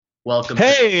Welcome to.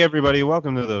 Hey everybody,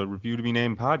 welcome to the Review to Be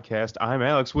Named podcast. I'm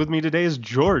Alex. With me today is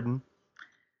Jordan.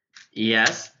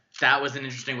 Yes, that was an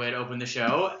interesting way to open the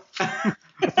show.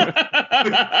 That's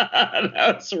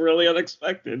really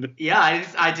unexpected. Yeah,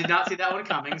 I did not see that one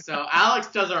coming. So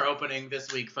Alex does our opening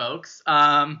this week, folks.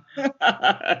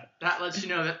 That lets you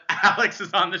know that Alex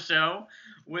is on the show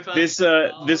with us.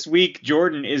 This week,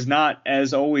 Jordan is not,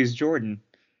 as always, Jordan.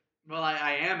 Well,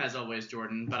 I am as always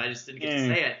Jordan, but I just didn't get to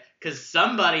say it because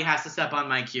somebody has to step on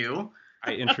my cue.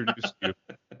 I introduced you.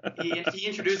 He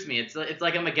introduced me. It's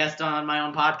like I'm a guest on my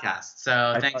own podcast.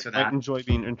 So thanks for that. I enjoy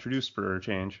being introduced for a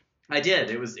change. I did.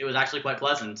 It was actually quite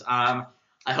pleasant. I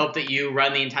hope that you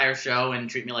run the entire show and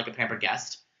treat me like a pampered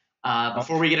guest.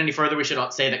 Before we get any further, we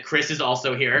should say that Chris is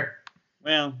also here.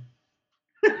 Well,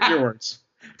 your words.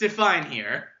 Define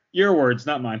here. Your words,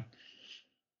 not mine.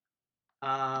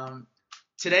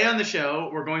 Today on the show,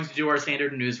 we're going to do our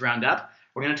standard news roundup.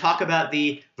 We're going to talk about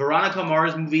the Veronica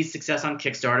Mars movie's success on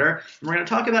Kickstarter. And we're going to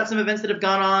talk about some events that have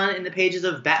gone on in the pages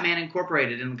of Batman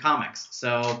Incorporated in the comics.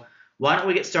 So why don't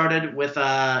we get started with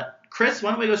Chris?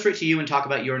 Why don't we go straight to you and talk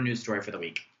about your news story for the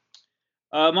week?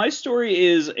 My story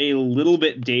is a little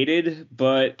bit dated,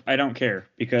 but I don't care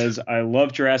because I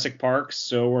love Jurassic Park,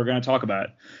 so we're going to talk about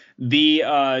it.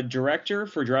 The director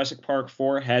for Jurassic Park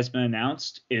 4 has been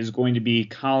announced is going to be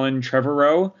Colin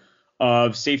Trevorrow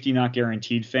of Safety Not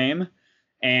Guaranteed fame.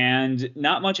 And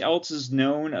not much else is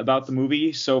known about the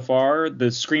movie so far. The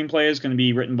screenplay is going to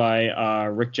be written by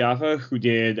Rick Jaffa, who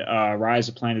did Rise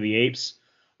of Planet of the Apes,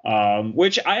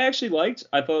 which I actually liked.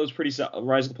 I thought it was pretty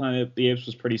Rise of the Planet of the Apes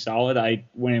was pretty solid. I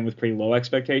went in with pretty low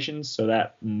expectations, so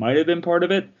that might have been part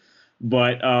of it.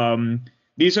 But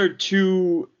these are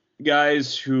two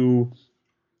guys who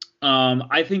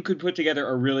I think could put together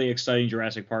a really exciting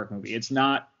Jurassic Park movie. It's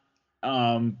not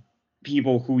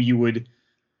people who you would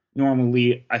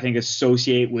normally, I think,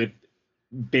 associate with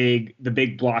the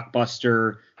big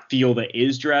blockbuster feel that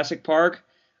is Jurassic Park.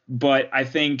 But I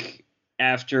think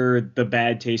after the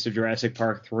bad taste of Jurassic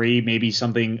Park 3, maybe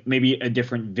a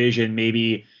different vision,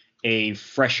 maybe a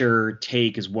fresher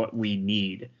take is what we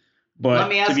need. But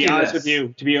to be honest with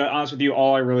you,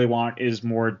 all I really want is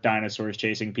more dinosaurs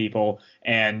chasing people,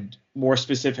 and more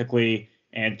specifically,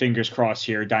 and fingers crossed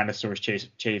here, dinosaurs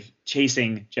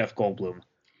chasing Jeff Goldblum.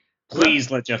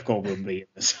 Please let Jeff Goldblum be in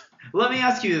this. Let me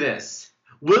ask you this.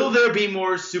 Will there be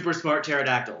more super smart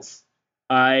pterodactyls?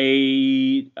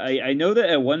 I know that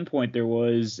at one point there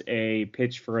was a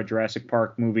pitch for a Jurassic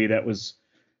Park movie that was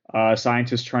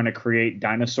scientists trying to create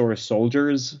dinosaur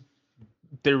soldiers.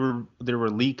 There were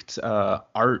leaked concept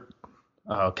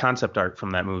art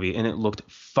from that movie, and it looked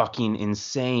fucking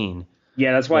insane.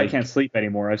 Yeah, that's why I can't sleep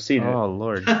anymore. I've seen it. Oh,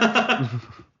 Lord.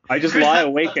 I just lie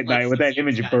awake at night with that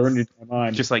image burned into my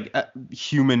mind. Just like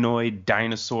humanoid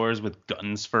dinosaurs with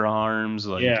guns for arms.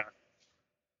 Like, yeah.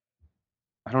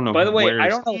 I don't know. By the way, I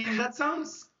don't know. That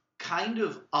sounds kind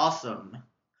of awesome.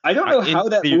 I don't know how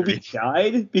that theory. movie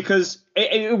died, because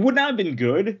it would not have been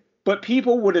good, but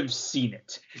people would have seen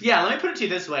it. Yeah, let me put it to you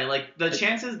this way. Like, the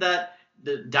chances that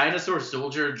the Dinosaur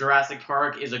Soldier Jurassic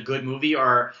Park is a good movie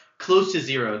are close to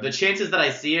zero. The chances that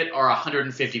I see it are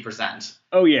 150%.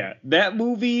 Oh, yeah. That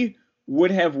movie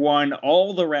would have won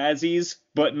all the Razzies,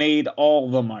 but made all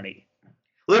the money.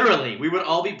 Literally, we would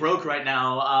all be broke right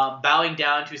now, bowing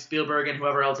down to Spielberg and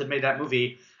whoever else had made that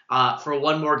movie for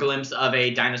one more glimpse of a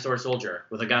dinosaur soldier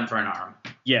with a gun for an arm.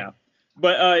 Yeah.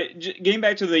 But getting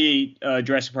back to the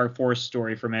Jurassic Park 4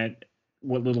 story for a minute,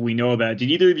 what little we know about it,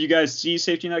 did either of you guys see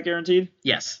Safety Not Guaranteed?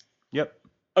 Yes. Yep.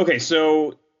 Okay,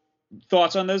 so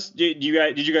thoughts on this? Did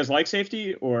you guys like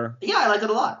Safety, or? Yeah, I liked it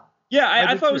a lot. Yeah, I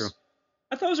did thought too.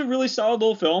 I thought it was a really solid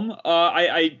little film.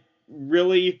 I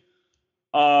really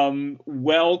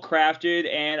well crafted,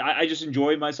 and I just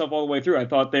enjoyed myself all the way through. I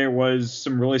thought there was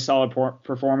some really solid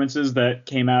performances that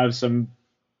came out of some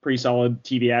pretty solid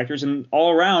TV actors, and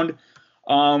all around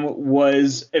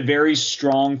was a very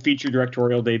strong feature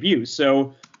directorial debut.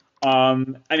 So, I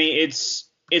mean, it's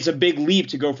a big leap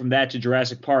to go from that to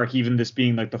Jurassic Park, even this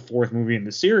being like the fourth movie in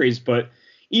the series. But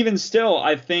even still,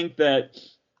 I think that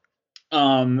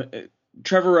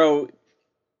Trevorrow,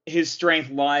 his strength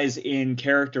lies in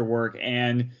character work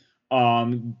and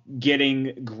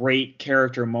getting great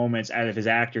character moments out of his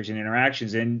actors and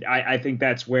interactions. And I think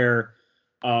that's where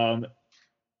a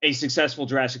successful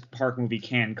Jurassic Park movie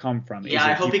can come from. Yeah,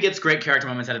 I hope he gets great character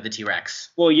moments out of the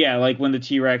T-Rex. Well, yeah, like when the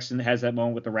T-Rex has that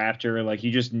moment with the raptor, like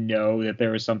you just know that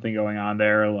there was something going on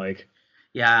there. Like,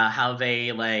 yeah, how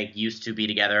they like used to be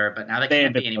together, but now they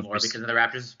can't be anymore because of the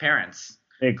raptor's parents.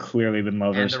 They've clearly been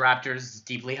lovers. And the raptor's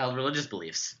deeply held religious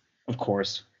beliefs. Of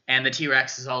course. And the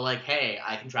T-Rex is all like, hey,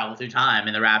 I can travel through time.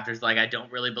 And the Raptor's like, I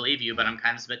don't really believe you, but I'm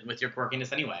kind of smitten with your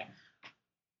quirkiness anyway.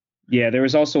 Yeah, there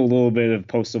was also a little bit of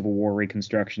post-Civil War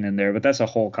reconstruction in there, but that's a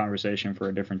whole conversation for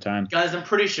a different time. Guys, I'm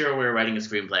pretty sure we're writing a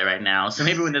screenplay right now. So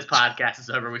maybe when this podcast is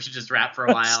over, we should just rap for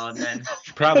a while and then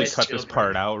Should probably It's cut this children.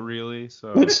 part out, really.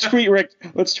 So Let's tweet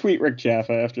Rick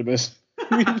Jaffa after this.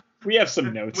 We have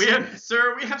some notes. we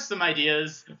have some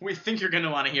ideas. We think you're going to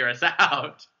want to hear us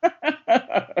out.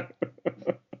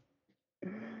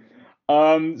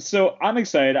 So I'm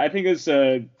excited. I think it's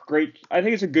a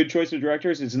good choice of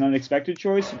directors. It's an unexpected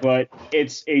choice, but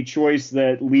it's a choice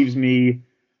that leaves me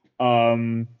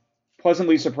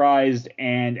pleasantly surprised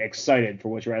and excited for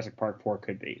what Jurassic Park 4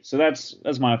 could be. So that's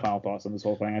my final thoughts on this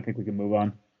whole thing. I think we can move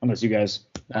on, unless you guys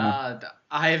wanna...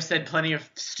 I have said plenty of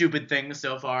stupid things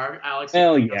so far. Alex,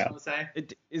 Hell anything yeah. else you want to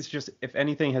say? it's just, if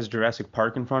anything has Jurassic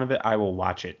Park in front of it, I will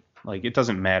watch it. Like, it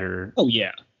doesn't matter. Oh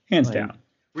yeah, hands Like, down.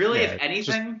 Really, Yeah, if it's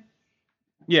anything?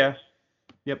 Yeah.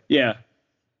 Yeah.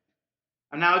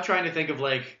 I'm now trying to think of,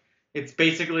 like, it's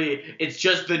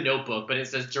just The Notebook, but it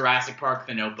says Jurassic Park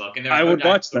The Notebook. And there's I no would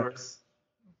watch that. dinosaurs.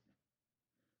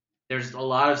 There's a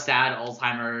lot of sad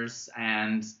Alzheimer's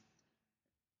and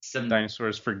some...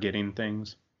 Dinosaurs forgetting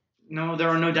things. No, there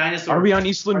are no dinosaurs. Are we on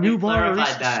Isla Already Nublar?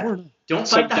 clarified that. Sorta. Don't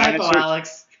Some fight the hypo, dinosaurs-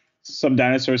 Alex. Some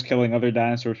dinosaurs killing other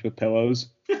dinosaurs with pillows.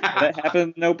 Did that happen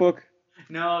in the Notebook?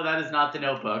 No, that is not The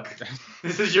Notebook.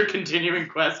 This is your continuing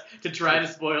quest to try to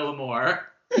spoil more.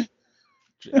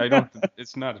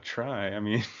 It's not a try. I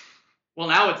mean, Well,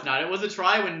 now it's not. It was a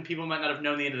try when people might not have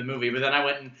known the end of the movie, but then I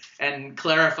went and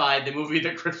clarified the movie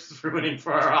that Chris was ruining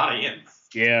for our audience.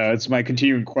 Yeah, it's my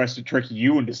continuing quest to trick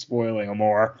you into spoiling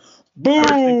more.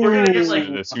 Boom! We're gonna get, like,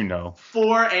 this,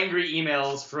 4 angry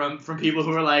emails from people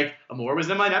who are like, Amore was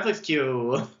in my Netflix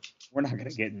queue. We're not gonna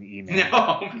get an email.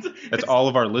 No. That's all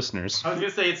of our listeners. I was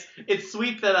gonna say it's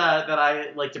sweet that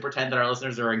I like to pretend that our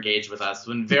listeners are engaged with us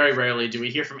when very rarely do we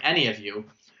hear from any of you.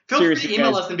 Feel free Seriously, to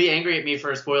email guys. us and be angry at me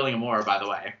for spoiling Amore, by the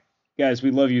way. Guys,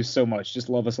 we love you so much. Just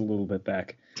love us a little bit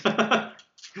back.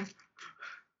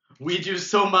 We do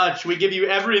so much. We give you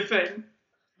everything.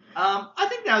 I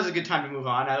think now is a good time to move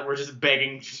on. Now that we're just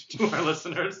begging to our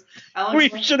listeners. Alex,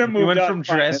 We should have We moved went on. from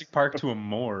Jurassic Park to a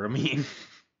more. I mean,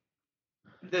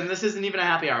 then this isn't even a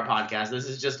happy hour podcast. This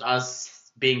is just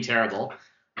us being terrible.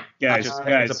 Guys, it's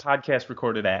guys. a podcast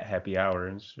recorded at happy hour.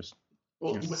 And it's just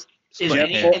Well, Yes. is, Split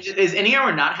any, hairs. is any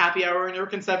hour not happy hour in your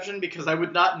conception? Because I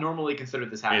would not normally consider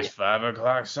this happy. It's 5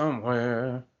 o'clock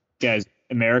somewhere. Guys,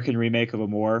 American remake of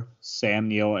Amore, Sam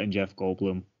Neill and Jeff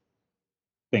Goldblum.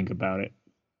 Think about it.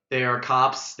 They are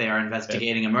cops. They are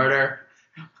investigating a murder.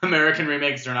 American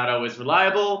remakes are not always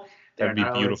reliable. They're That'd be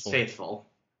not beautiful. always faithful.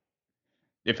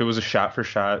 If it was a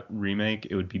shot-for-shot remake,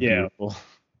 it would be Yeah. beautiful.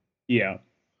 Yeah.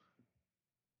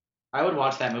 I would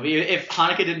watch that movie. If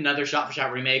Hanukkah did another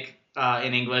shot-for-shot remake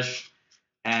in English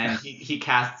and he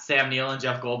cast Sam Neill and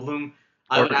Jeff Goldblum,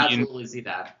 I Or would Ian- absolutely see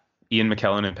that. Ian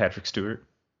McKellen and Patrick Stewart.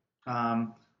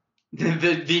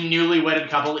 The newly wedded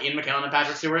couple, Ian McKellen and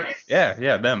Patrick Stewart.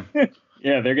 Yeah, them.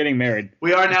 Yeah, they're getting married.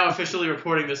 We are now officially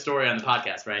reporting this story on the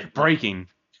podcast, right? Breaking.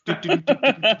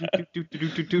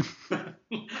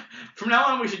 From now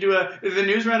on, we should do the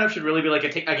news roundup should really be like a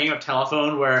game of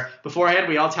telephone where beforehand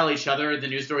we all tell each other the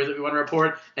news stories that we want to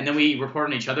report, and then we report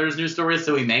on each other's news stories,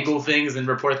 so we mangle things and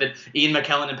report that Ian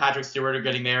McKellen and Patrick Stewart are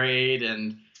getting married,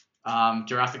 and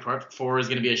Jurassic Park 4 is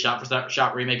going to be a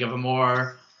shot-for-shot remake of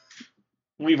Amore.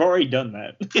 We've already done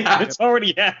that. Yeah. It's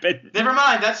already happened. Never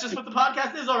mind, that's just what the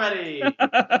podcast is already. Alex,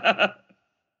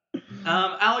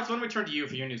 why don't we turn to you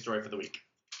for your news story for the week?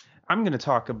 I'm going to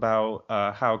talk about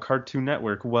how Cartoon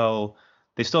Network, well,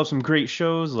 they still have some great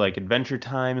shows like Adventure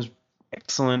Time is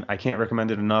excellent. I can't recommend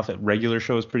it enough. Regular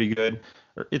show is pretty good.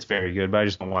 It's very good, but I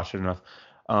just don't watch it enough.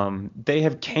 They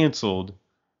have canceled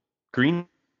Green.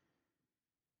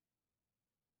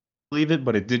 Believe it,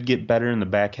 but it did get better in the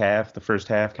back half. The first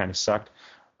half kind of sucked.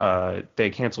 They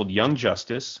canceled Young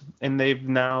Justice, and they've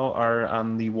now are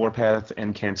on the warpath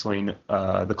and canceling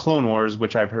the Clone Wars,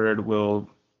 which I've heard will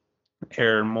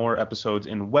air more episodes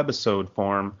in webisode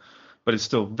form, but it's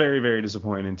still very, very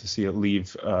disappointing to see it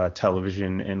leave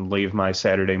television and leave my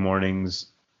Saturday mornings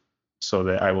so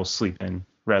that I will sleep in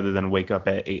rather than wake up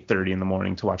at 8:30 in the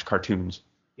morning to watch cartoons.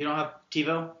 You don't have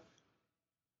TiVo?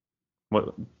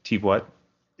 What? What?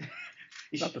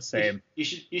 You Not the same. You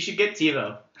should get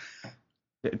TiVo.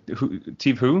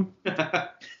 Who?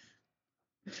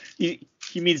 He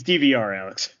means DVR,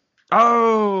 Alex.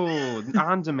 Oh,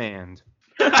 on demand.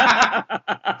 do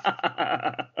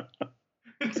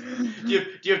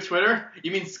you have Twitter?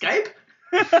 You mean Skype?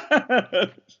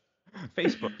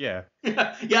 Facebook, yeah.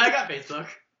 Yeah, I got Facebook.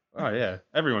 Oh yeah,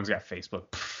 everyone's got Facebook.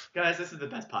 Pfft. Guys, this is the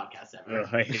best podcast ever. Ugh,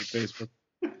 I hate Facebook.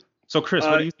 So Chris,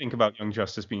 what Uh, do you think about Young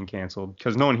Justice being canceled?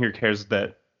 Because no one here cares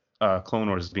that Clone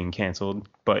Wars is being canceled,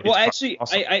 but Well, it's actually,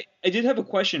 awesome. I did have a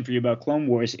question for you about Clone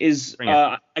Wars. Is Bring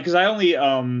it. because I only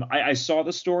I saw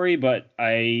the story, but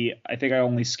I think I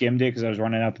only skimmed it because I was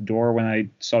running out the door when I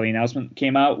saw the announcement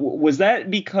came out. Was that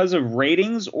because of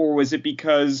ratings, or was it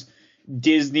because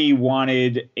Disney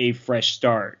wanted a fresh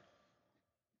start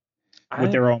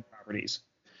with their own properties?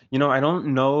 I don't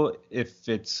know if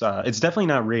it's definitely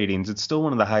not ratings. It's still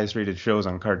one of the highest rated shows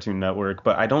on Cartoon Network,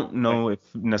 but I don't know if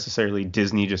necessarily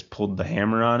Disney just pulled the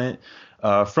hammer on it.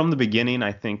 From the beginning,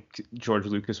 I think George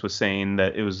Lucas was saying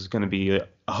that it was going to be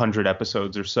 100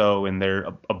 episodes or so, and they're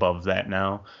above that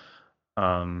now.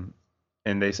 And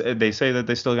they say that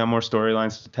they still got more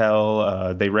storylines to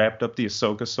tell. They wrapped up the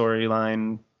Ahsoka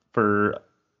storyline for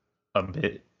a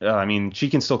bit. I mean, she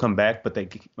can still come back, but they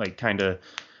like kind of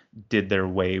did their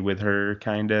way with her,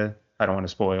 kind of. I don't want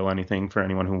to spoil anything for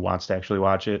anyone who wants to actually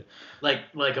watch it. Like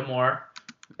Amore.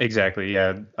 Exactly,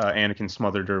 yeah. Anakin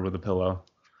smothered her with a pillow.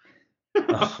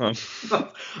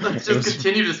 Let's just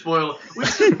continue to spoil. We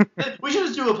should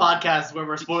just do a podcast where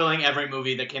we're spoiling every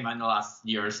movie that came out in the last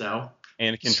year or so.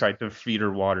 Anakin tried to feed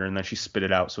her water, and then she spit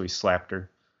it out, so he slapped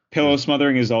her. Pillow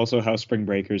smothering is also how Spring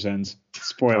Breakers ends.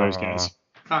 Spoilers, guys.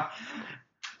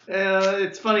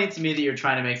 It's funny to me that you're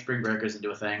trying to make Spring Breakers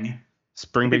into a thing.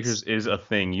 Spring Breakers is a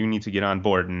thing. You need to get on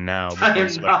board now. I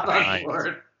am not on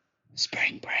board.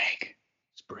 Spring Break.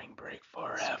 Spring Break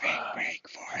forever. Spring Break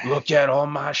forever. Look at all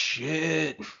my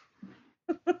shit.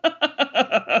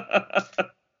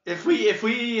 If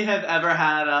we have ever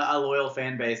had a loyal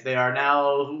fan base, they are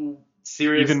now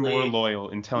seriously Even more loyal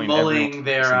in telling mulling everyone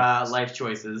their life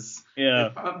choices.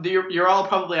 Yeah. You're all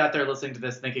probably out there listening to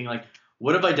this thinking, like,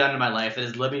 what have I done in my life that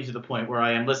has led me to the point where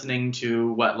I am listening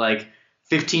to,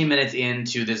 15 minutes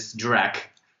into this Drek?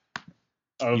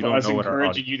 Of us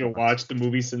encouraging you to watch the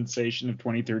movie sensation of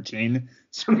 2013,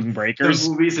 Spring Breakers. The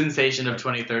movie sensation of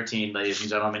 2013, ladies and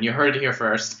gentlemen. You heard it here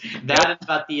first. That is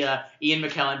about the Ian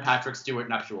McKellen, Patrick Stewart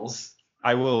nuptials.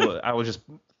 I will just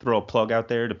throw a plug out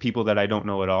there to people that I don't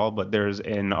know at all, but there's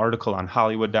an article on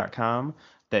Hollywood.com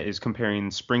that is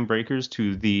comparing Spring Breakers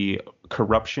to the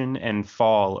corruption and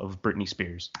fall of Britney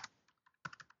Spears.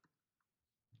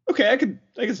 Okay, I can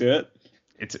see that.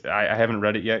 I haven't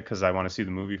read it yet because I want to see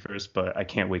the movie first, but I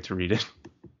can't wait to read it.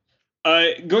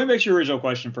 Going back to your original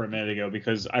question for a minute ago,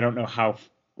 because I don't know how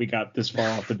we got this far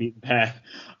off the beaten path.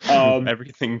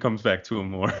 Everything comes back to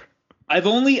him more. I've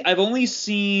only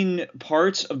seen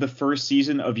parts of the first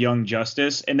season of Young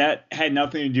Justice, and that had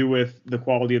nothing to do with the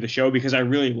quality of the show because I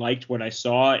really liked what I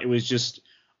saw. It was just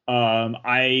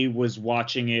I was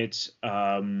watching it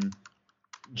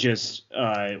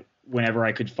whenever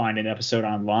I could find an episode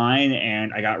online,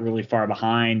 and I got really far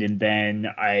behind, and then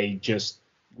I just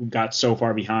got so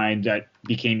far behind that it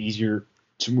became easier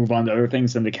to move on to other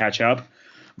things than to catch up.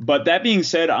 But that being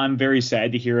said, I'm very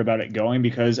sad to hear about it going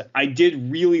because I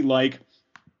did really like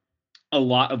a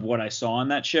lot of what I saw on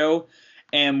that show.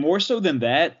 And more so than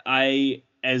that, I,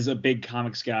 as a big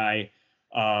comics guy,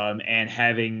 and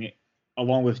having,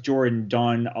 along with Jordan,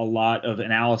 done a lot of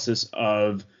analysis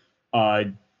of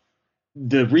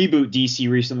the reboot DC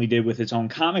recently did with its own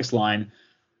comics line,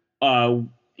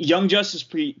 Young Justice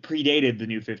predated the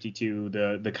New 52,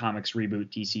 the comics reboot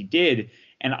DC did,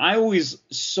 and I always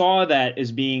saw that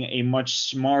as being a much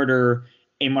smarter,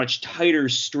 a much tighter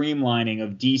streamlining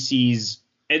of DC's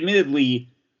admittedly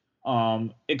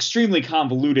extremely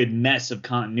convoluted mess of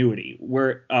continuity,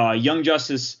 where Young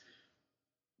Justice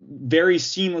very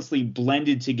seamlessly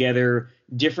blended together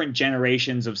different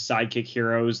generations of sidekick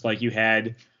heroes. Like you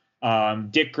had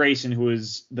Dick Grayson, who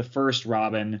was the first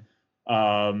Robin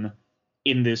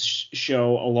in this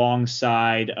show,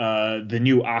 alongside the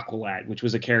new Aqualad, which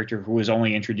was a character who was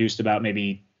only introduced about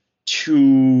maybe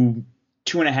two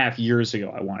and a half years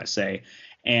ago, I want to say.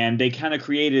 And they kind of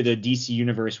created a DC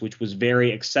universe which was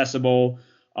very accessible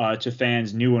to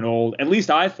fans new and old. At least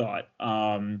I thought.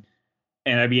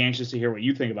 And I'd be anxious to hear what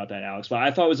you think about that, Alex. But I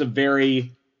thought it was a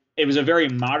very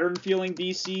modern feeling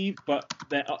DC, but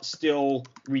that still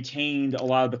retained a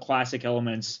lot of the classic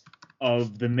elements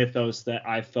of the mythos that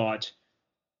I thought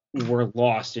were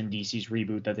lost in DC's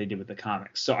reboot that they did with the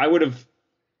comics. So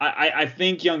I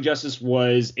think Young Justice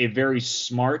was a very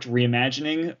smart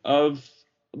reimagining of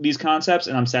these concepts,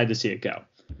 and I'm sad to see it go.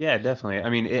 Yeah, definitely. I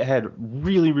mean, it had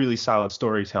really, really solid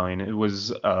storytelling. It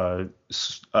was a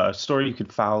story you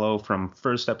could follow from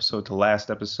first episode to last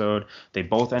episode. They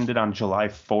both ended on July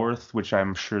 4th, which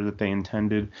I'm sure that they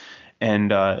intended.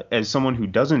 And as someone who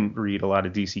doesn't read a lot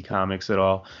of DC comics at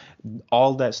all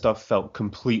that stuff felt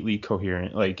completely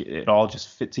coherent. Like it all just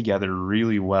fit together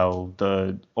really well.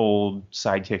 The old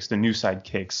sidekicks, the new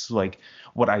sidekicks, like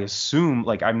what I assume,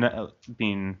 like I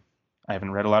haven't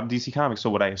read a lot of DC comics, so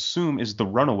what I assume is the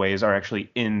Runaways are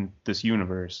actually in this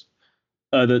universe.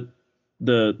 The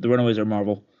Runaways are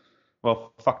Marvel.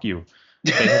 Well, fuck you.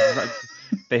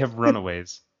 They have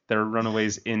Runaways. They're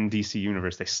Runaways in DC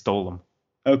universe. They stole them.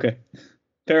 Okay,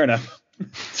 fair enough.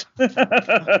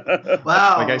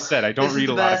 Wow. Like I said, I don't read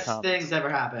a lot of This is the best comics. things ever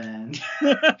happened.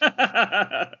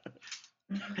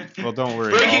 Well, don't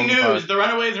worry. Breaking news: the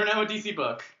Runaways are now a DC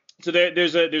book. So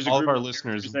there's a all of group our of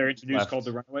listeners characters that are introduced left. called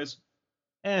the Runaways.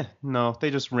 No, they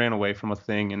just ran away from a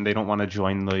thing and they don't want to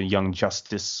join the Young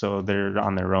Justice, so they're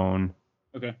on their own.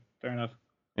 Okay, fair enough.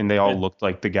 And they all Yeah. looked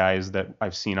like the guys that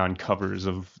I've seen on covers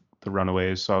of the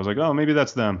Runaways, so I was like, oh, maybe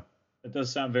that's them. That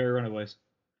does sound very Runaways.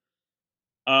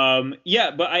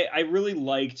 Yeah, but I really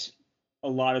liked a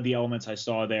lot of the elements I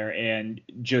saw there and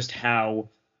just how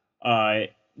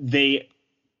they.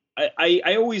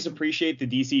 I always appreciate the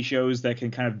DC shows that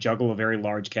can kind of juggle a very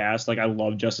large cast. Like I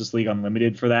love Justice League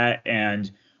Unlimited for that,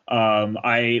 and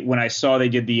when I saw they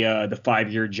did the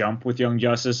 5-year jump with Young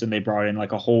Justice and they brought in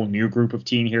like a whole new group of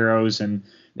teen heroes, and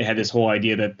they had this whole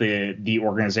idea that the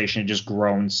organization had just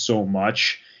grown so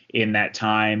much in that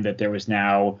time that there was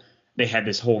now they had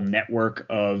this whole network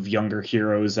of younger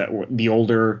heroes that were the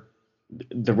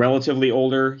relatively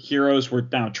older heroes were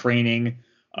now training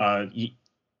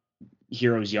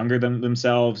heroes younger than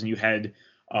themselves, and you had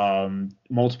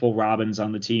multiple Robins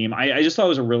on the team. I just thought it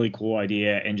was a really cool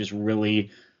idea and just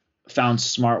really found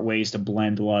smart ways to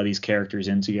blend a lot of these characters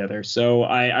in together. So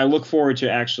I look forward to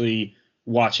actually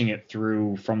watching it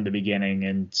through from the beginning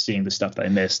and seeing the stuff that I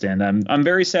missed. And I'm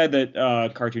very sad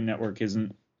that Cartoon Network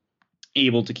isn't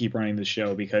able to keep running the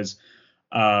show because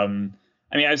I mean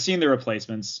I've seen the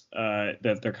replacements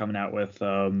that they're coming out with.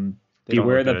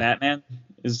 Beware the Batman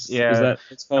is that what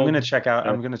it's called? I'm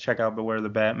gonna check out Beware the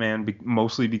Batman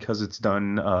mostly because it's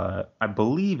done. I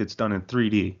believe it's done in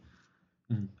 3D,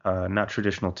 not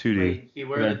traditional 2D. Wait,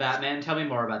 Beware the Batman. Tell me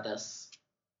more about this.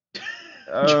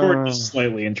 George is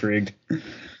slightly intrigued.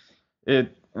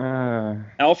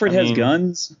 Alfred has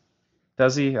guns.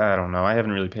 Does he? I don't know. I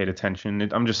haven't really paid attention.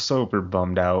 I'm just super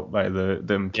bummed out by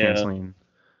them canceling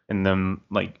and them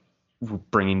like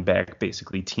bringing back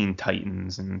basically Teen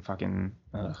Titans and fucking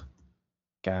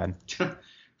God. They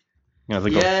go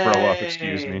throw up.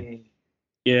 Excuse me.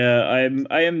 Yeah,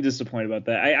 I am disappointed about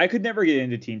that. I could never get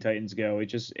into Teen Titans Go.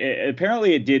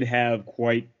 Apparently it did have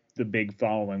quite the big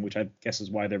following, which I guess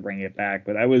is why they're bringing it back.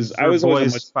 But I was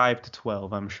boys 5 to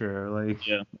 12, I'm sure. Like,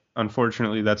 yeah.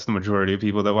 Unfortunately, that's the majority of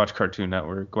people that watch Cartoon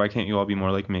Network. Why can't you all be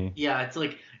more like me? Yeah, it's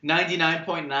like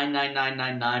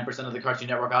 99.99999% of the Cartoon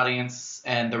Network audience,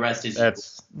 and the rest is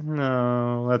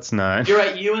No, that's not. You're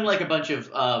right. You and like a bunch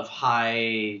of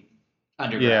high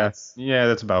undergrads. Yeah,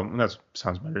 that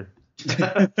sounds better.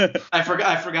 I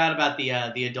forgot about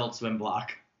the Adult Swim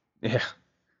block. Yeah,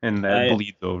 and that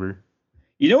bleeds over.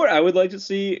 You know what I would like to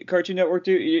see Cartoon Network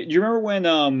do? Do you remember when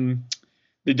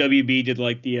the WB did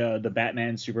like the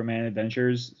Batman Superman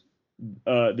Adventures,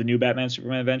 the new Batman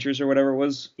Superman Adventures or whatever it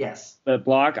was? Yes. That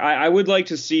block. I would like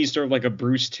to see sort of like a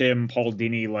Bruce Timm, Paul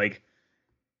Dini like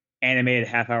animated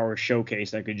half-hour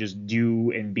showcase that could just do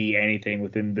and be anything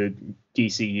within the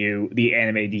DCU, the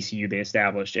animated DCU they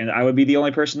established, and I would be the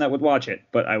only person that would watch it,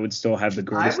 but I would still have the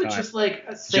greatest time. I would just like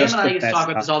Sam and I used to talk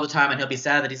about this all the time, and he'll be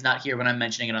sad that he's not here when I'm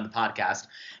mentioning it on the podcast.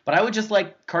 But I would just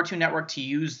like Cartoon Network to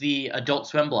use the Adult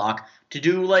Swim block to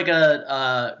do like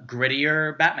a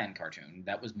grittier Batman cartoon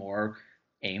that was more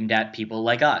aimed at people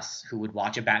like us who would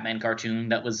watch a Batman cartoon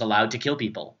that was allowed to kill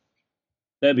people.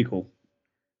 That'd be cool.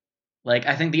 Like,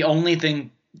 I think the only thing,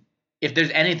 if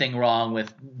there's anything wrong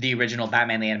with the original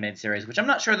Batman the Animated Series, which I'm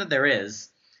not sure that there is,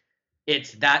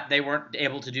 it's that they weren't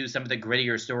able to do some of the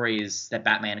grittier stories that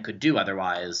Batman could do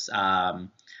otherwise,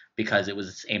 because it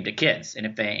was aimed at kids. And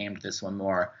if they aimed this one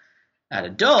more at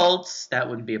adults, that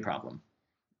wouldn't be a problem.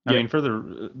 I mean, for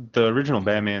the original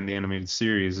Batman the Animated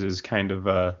Series is kind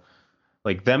of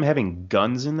like them having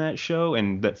guns in that show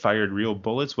and that fired real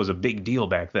bullets was a big deal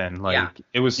back then. Like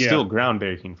it was still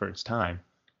groundbreaking for its time.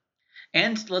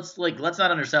 And let's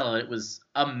not undersell it. It was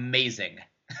amazing.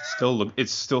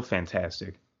 It's still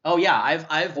fantastic. Oh yeah,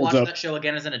 I've watched that show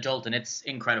again as an adult, and it's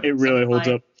incredible. It really holds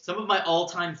up. Some of my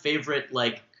all-time favorite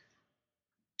like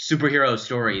superhero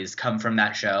stories come from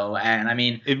that show, and I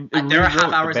mean, there are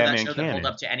half hours of that show that hold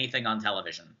up to anything on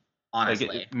television. Honestly,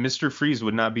 like, Mr. Freeze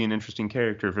would not be an interesting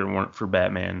character if it weren't for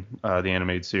Batman, the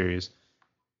animated series.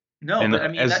 No, And but I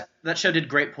mean as that show did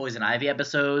great Poison Ivy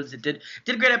episodes. It did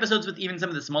great episodes with even some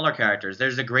of the smaller characters.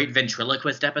 There's a great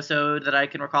ventriloquist episode that I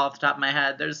can recall off the top of my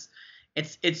head.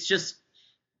 It's just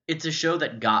it's a show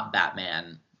that got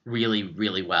Batman really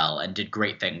really well and did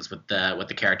great things with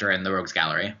the character in the Rogues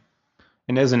Gallery.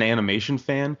 And as an animation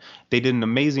fan, they did an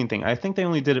amazing thing. I think they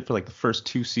only did it for like the first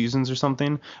 2 seasons or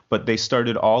something, but they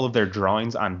started all of their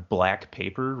drawings on black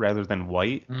paper rather than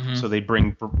white. Mhm. So they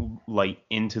bring light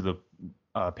into the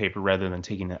paper rather than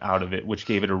taking it out of it, which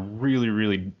gave it a really,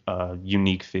 really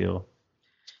unique feel.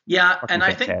 Yeah, Fucking and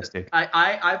I think fantastic.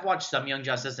 I've watched some Young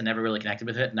Justice and never really connected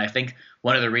with it, and I think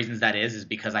one of the reasons that is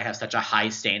because I have such a high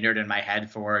standard in my head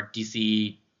for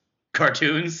DC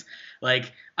cartoons.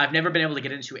 Like I've never been able to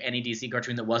get into any DC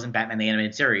cartoon that wasn't Batman the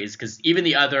Animated Series, because even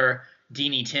the other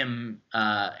Dini Tim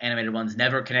animated ones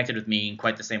never connected with me in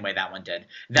quite the same way that one did.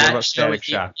 That about show Static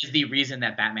Shock? is the reason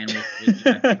that Batman was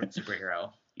my favorite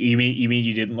superhero. You mean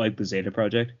you didn't like the Zeta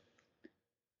Project?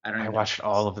 I don't know. I watched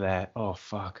all of that. Oh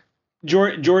fuck.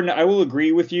 Jordan, I will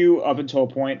agree with you up until a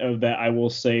point of that. I will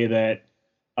say that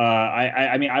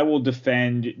I mean I will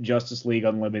defend Justice League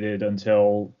Unlimited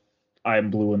until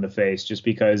I'm blue in the face, just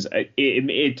because I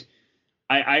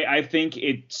think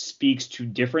it speaks to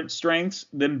different strengths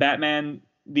than Batman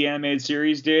the Animated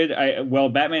Series did.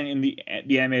 Batman in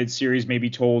the animated series maybe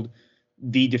told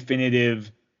the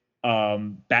definitive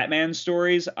Batman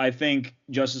stories. I think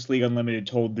Justice League Unlimited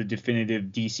told the definitive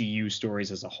DCU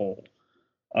stories as a whole.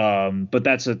 But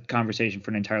that's a conversation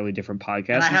for an entirely different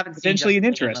podcast. And I haven't seen potentially an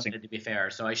Justice League interesting. Unlimited, to be fair,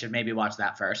 so I should maybe watch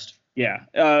that first. Yeah.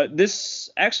 This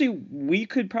actually, we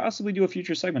could possibly do a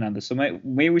future segment on this. So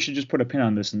maybe we should just put a pin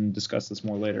on this and discuss this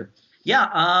more later.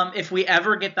 Yeah. If we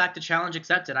ever get back to Challenge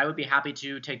Accepted, I would be happy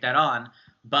to take that on.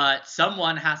 But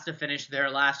someone has to finish their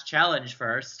last challenge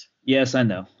first. Yes, I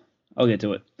know. I'll get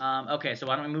to it. Okay, so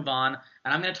why don't we move on?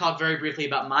 And I'm going to talk very briefly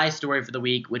about my story for the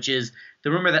week, which is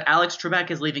the rumor that Alex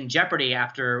Trebek is leaving Jeopardy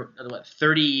after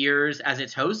 30 years as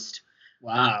its host.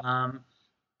 Wow.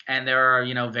 And there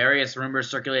are, various rumors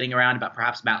circulating around about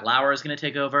perhaps Matt Lauer is going to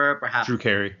take over. Perhaps Drew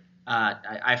Carey.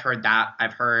 I've heard that.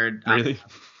 I've heard. Really?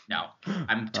 No,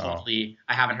 I'm totally.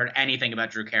 I haven't heard anything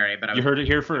about Drew Carey, but You heard it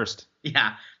here first.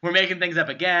 Yeah, we're making things up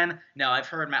again. No, I've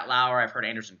heard Matt Lauer. I've heard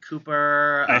Anderson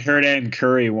Cooper. I heard Ann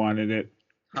Curry wanted it.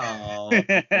 Oh,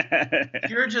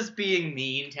 you're just being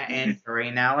mean to Ann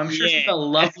Curry now. I'm sure Yeah. she's a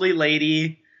lovely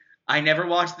lady. I never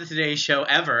watched the Today Show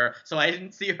ever, so I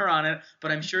didn't see her on it,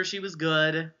 but I'm sure she was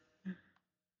good.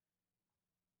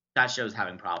 That show's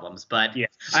having problems, but Yes.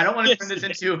 I don't want to Yes, turn this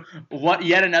it is. into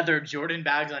yet another Jordan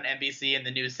Bags on NBC in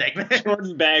the news segment.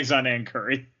 Jordan Bags on Ann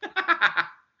Curry.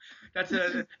 That's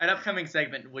an upcoming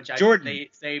segment in which I Jordan,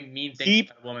 say mean things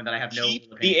keep- about a woman that I have no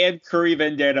Keep opinion. the Ann Curry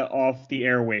vendetta off the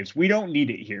airwaves. We don't need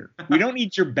it here. We don't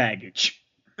need your baggage.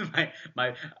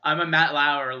 I'm a Matt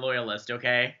Lauer loyalist,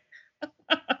 okay?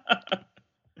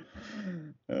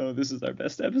 Oh, this is our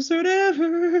best episode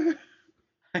ever.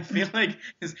 I feel like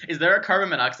is there a carbon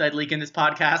monoxide leak in this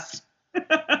podcast?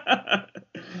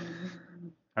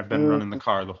 I've been running the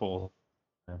car the whole.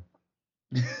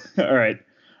 All right.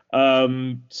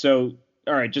 So,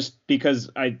 all right, just because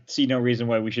I see no reason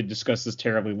why we should discuss this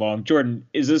terribly long. Jordan,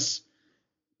 is this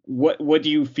what do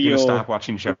you You're feel gonna stop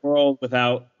watching the Jeopardy. world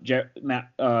without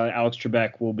Alex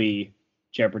Trebek will be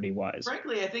Jeopardy wise?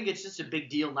 Frankly, I think it's just a big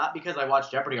deal, not because I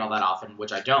watch Jeopardy all that often,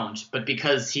 which I don't, but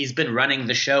because he's been running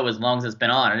the show as long as it's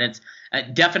been on, and it's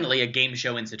definitely a game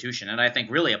show institution, and I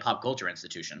think really a pop culture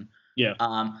institution. Yeah.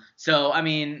 So, I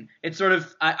mean, it's sort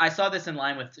of I saw this in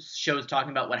line with shows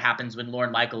talking about what happens when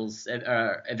Lorne Michaels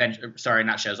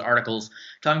articles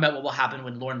talking about what will happen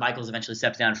when Lorne Michaels eventually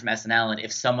steps down from SNL and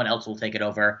if someone else will take it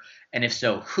over, and if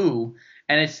so, who.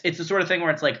 And it's the sort of thing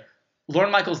where it's like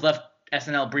Lorne Michaels left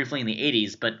SNL briefly in the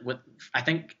 80s, but I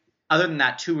think other than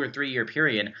that 2 or 3 year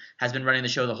period has been running the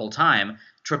show the whole time.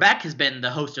 Trebek has been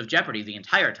the host of Jeopardy the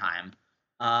entire time.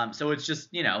 So it's just,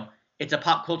 it's a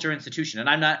pop culture institution.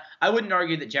 And I wouldn't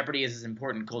argue that Jeopardy is as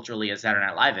important culturally as Saturday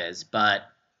Night Live is, but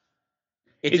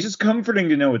It's just comforting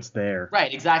to know it's there.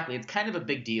 right, exactly. It's kind of a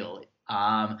big deal.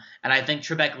 And I think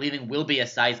Trebek leaving will be a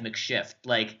seismic shift.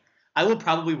 Like, I will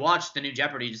probably watch the new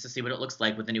Jeopardy just to see what it looks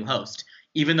like with the new host,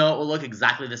 even though it will look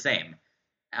exactly the same.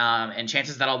 And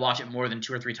chances that I'll watch it more than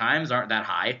 2 or 3 times aren't that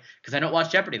high because I don't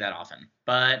watch Jeopardy that often.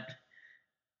 But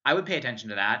I would pay attention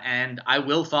to that, and I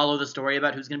will follow the story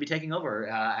about who's going to be taking over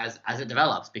as it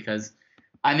develops, because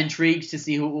I'm intrigued to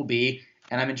see who it will be,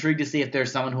 and I'm intrigued to see if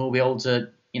there's someone who will be able to,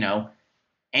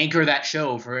 anchor that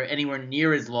show for anywhere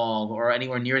near as long or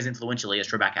anywhere near as influentially as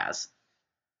Trebek has.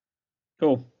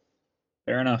 Cool.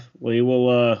 Fair enough. We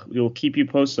will keep you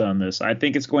posted on this. I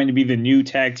think it's going to be the new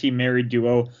tag team married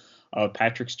duo of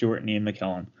Patrick Stewart and Ian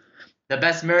McKellen. The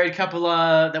best married couple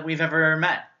that we've ever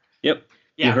met. Yep.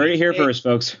 Yeah, you heard it here first,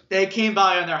 folks. They came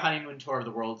by on their honeymoon tour of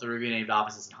the world through renamed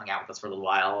offices and hung out with us for a little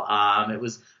while. It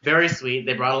was very sweet.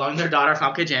 They brought along their daughter,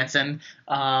 Famke Janssen,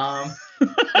 and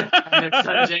their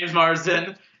son, James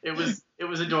Marsden. It was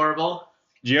adorable.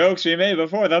 Jokes we made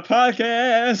before the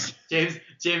podcast.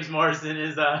 James Marsden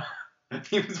is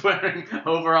he was wearing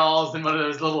overalls and one of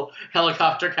those little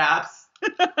helicopter caps.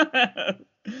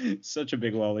 Such a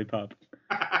big lollipop.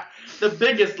 The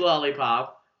biggest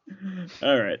lollipop.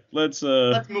 All right, let's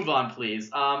move on, please.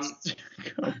 Oh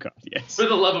God, yes. For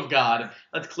the love of God,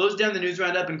 let's close down the news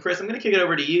roundup. And Chris, I'm going to kick it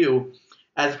over to you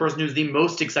as the person who's the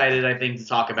most excited, I think, to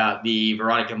talk about the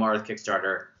Veronica Mars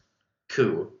Kickstarter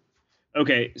coup.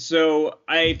 Okay, so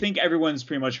I think everyone's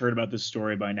pretty much heard about this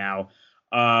story by now.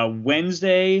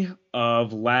 Wednesday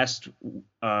of last,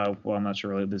 well, I'm not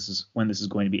sure when this is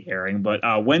going to be airing, but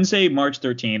Wednesday, March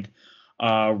 13th,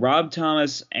 Rob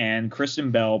Thomas and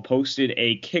Kristen Bell posted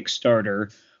a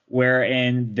Kickstarter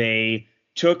wherein they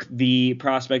took the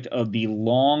prospect of the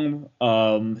long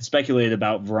speculated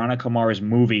about Veronica Mars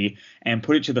movie and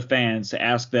put it to the fans to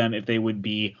ask them if they would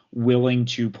be willing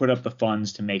to put up the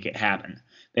funds to make it happen.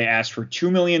 They asked for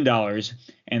 $2 million,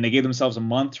 and they gave themselves a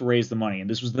month to raise the money. And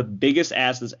this was the biggest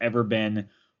ask that's ever been,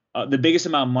 the biggest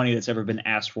amount of money that's ever been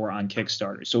asked for on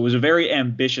Kickstarter. So it was a very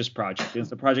ambitious project.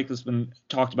 It's a project that's been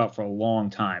talked about for a long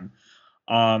time.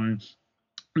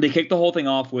 They kicked the whole thing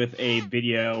off with a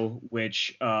video,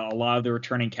 which a lot of the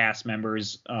returning cast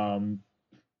members appeared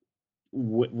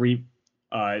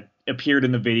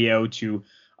in the video to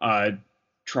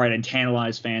try to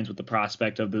tantalize fans with the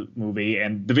prospect of the movie.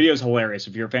 And the video is hilarious.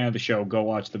 If you're a fan of the show, go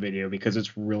watch the video because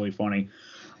it's really funny.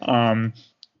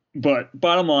 But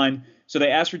bottom line, so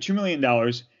they asked for $2 million.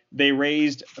 They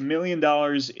raised $1 million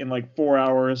in like 4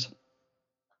 hours.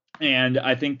 And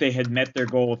I think they had met their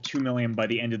goal of $2 million by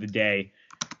the end of the day.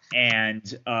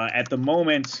 And at the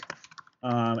moment,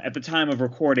 at the time of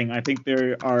recording, I think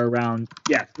there are around,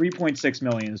 3.6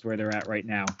 million is where they're at right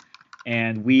now.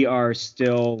 And we are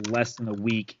still less than a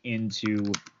week into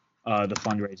the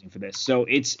fundraising for this. So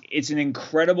it's an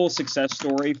incredible success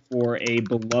story for a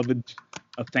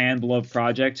fan-beloved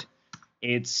project.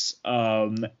 It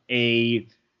kind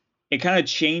of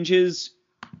changes,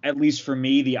 at least for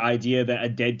me, the idea that a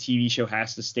dead TV show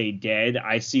has to stay dead.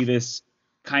 I see this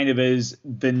kind of as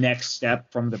the next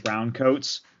step from the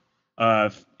Browncoats.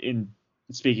 In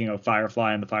speaking of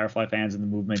Firefly and the Firefly fans and the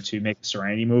movement to make a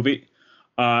Serenity movie.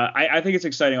 I think it's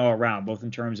exciting all around, both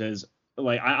in terms as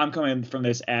like I'm coming from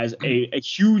this as a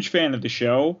huge fan of the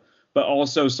show, but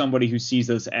also somebody who sees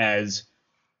this as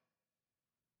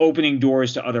opening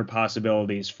doors to other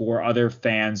possibilities for other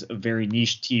fans of very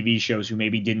niche TV shows who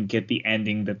maybe didn't get the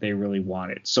ending that they really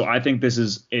wanted. So I think this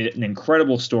is an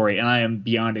incredible story, and I am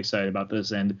beyond excited about this,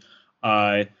 and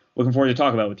looking forward to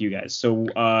talk about it with you guys. So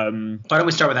why don't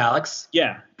we start with Alex?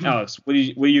 Yeah, Alex, what do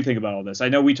you think about all this? I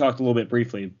know we talked a little bit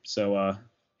briefly, so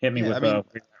hit me with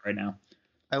right now.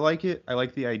 I like it. I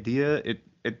like the idea.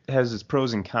 It has its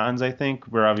pros and cons, I think.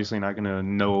 We're obviously not going to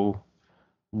know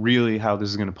really how this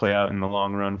is going to play out in the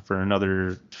long run for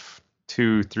another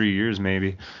 2-3 years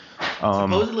maybe.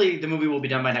 Supposedly the movie will be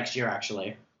done by next year,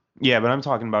 actually. Yeah, but I'm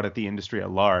talking about at the industry at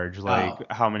large,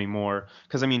 like how many more?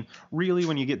 Because I mean, really,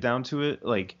 when you get down to it,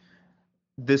 like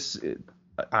this,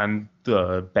 on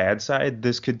the bad side,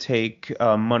 this could take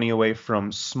money away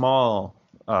from small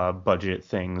budget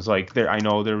things. Like I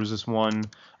know there was this one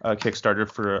Kickstarter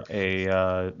for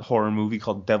a horror movie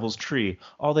called Devil's Tree.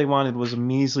 All they wanted was a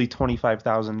measly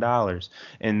 $25,000,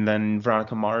 and then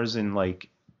Veronica Mars in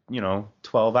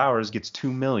 12 hours gets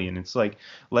 $2 million. It's like,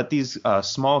 let these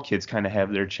small kids kind of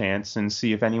have their chance and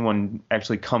see if anyone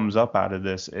actually comes up out of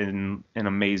this in an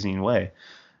amazing way.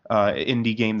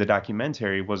 Indie Game, the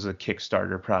documentary, was a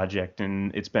Kickstarter project,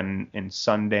 and it's been in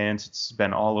Sundance. It's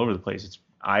been all over the place.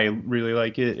 I really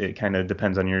like it. It kind of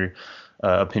depends on your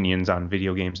opinions on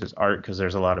video games as art, because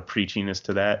there's a lot of preachiness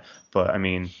to that. But I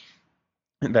mean,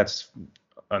 that's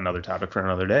another topic for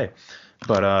another day.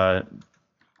 But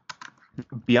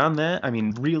beyond that, I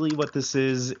mean, really what this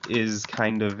is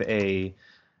kind of it's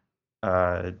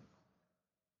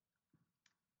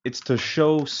to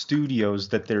show studios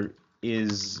that there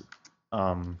is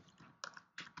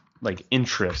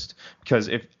interest, because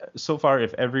if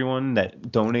everyone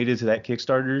that donated to that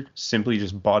Kickstarter simply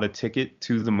just bought a ticket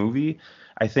to the movie,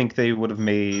 I think they would have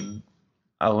made,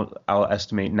 I'll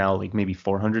estimate now, like maybe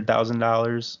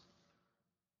 $400,000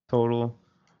 total.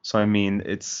 So I mean,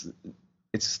 it's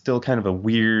still kind of a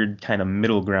weird kind of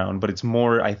middle ground, but it's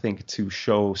more, I think, to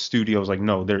show studios like,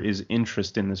 no, there is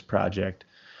interest in this project.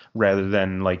 rather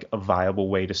than like a viable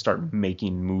way to start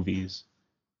making movies.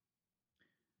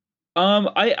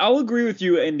 I'll agree with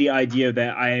you in the idea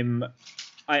that I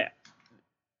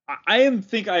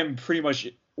think I'm pretty much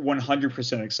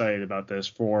 100% excited about this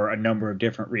for a number of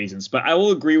different reasons. But I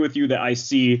will agree with you that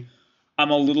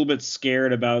I'm a little bit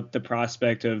scared about the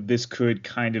prospect of this could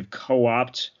kind of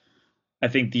co-opt, I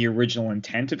think, the original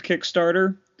intent of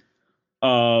Kickstarter,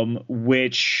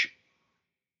 which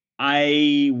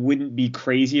I wouldn't be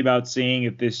crazy about seeing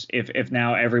if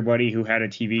now everybody who had a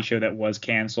TV show that was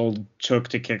canceled took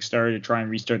to Kickstarter to try and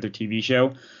restart their TV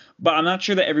show. But I'm not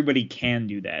sure that everybody can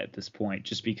do that at this point,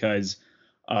 just because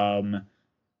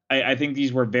I think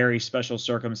these were very special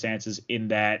circumstances in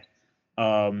that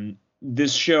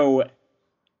this show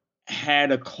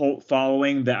had a cult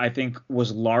following that I think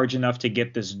was large enough to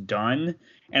get this done.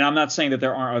 And I'm not saying that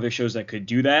there aren't other shows that could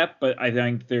do that, but I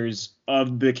think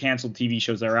of the canceled TV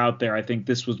shows that are out there, I think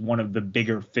this was one of the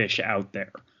bigger fish out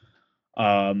there.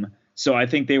 So I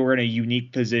think they were in a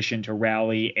unique position to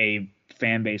rally a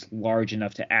fan base large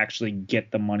enough to actually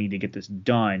get the money to get this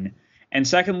done. And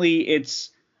secondly,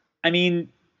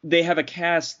 they have a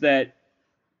cast that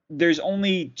there's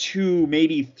only 2,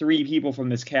 maybe 3 people from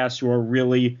this cast who are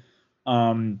really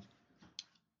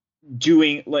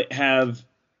have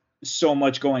so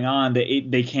much going on that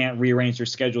they can't rearrange their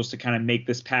schedules to kind of make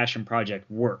this passion project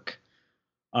work.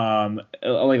 Like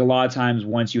a lot of times,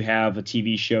 once you have a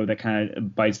TV show that kind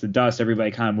of bites the dust,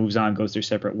 everybody kind of moves on, goes their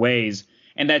separate ways.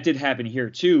 And that did happen here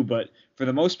too. But for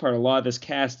the most part, a lot of this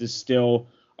cast is still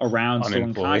around, still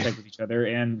in contact with each other,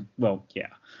 and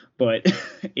but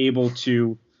able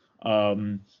to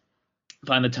find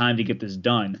the time to get this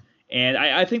done. And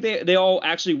I think they all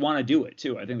actually want to do it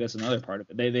too. I think that's another part of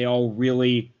it. They all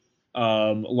really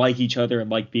like each other and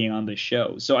like being on this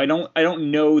show. So I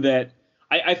don't know that.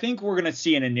 I think we're gonna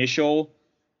see an initial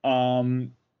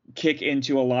kick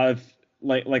into a lot of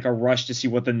like a rush to see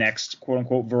what the next quote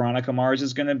unquote Veronica Mars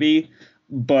is gonna be,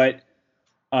 but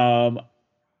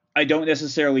I don't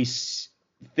necessarily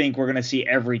think we're gonna see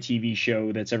every TV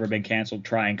show that's ever been canceled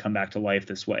try and come back to life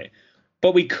this way.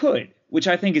 But we could, which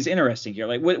I think is interesting here.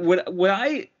 Like what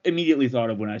I immediately thought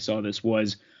of when I saw this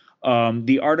was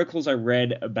the articles I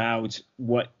read about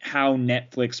how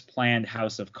Netflix planned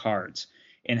House of Cards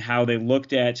and how they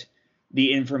looked at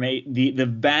the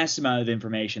vast amount of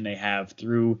information they have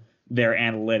through their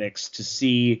analytics to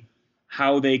see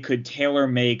how they could tailor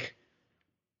make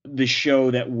the show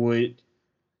that would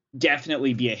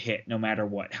definitely be a hit no matter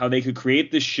what. How they could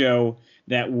create this show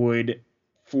that would,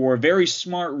 for very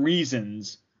smart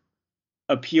reasons,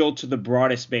 appeal to the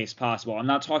broadest base possible. I'm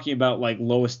not talking about like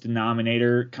lowest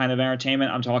denominator kind of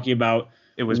entertainment. I'm talking about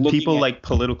people like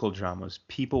political dramas.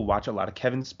 People watch a lot of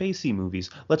Kevin Spacey movies.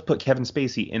 Let's put Kevin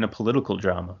Spacey in a political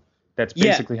drama. That's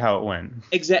basically how it went.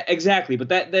 Exactly. But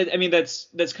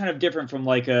that's kind of different from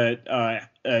like a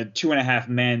 2.5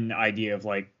 Men idea of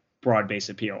like broad base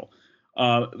appeal.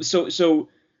 So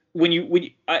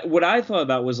what I thought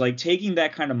about was like taking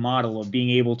that kind of model of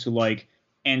being able to like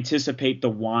anticipate the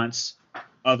wants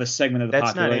of a segment of the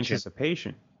population. That's not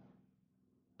anticipation.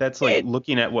 That's like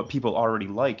looking at what people already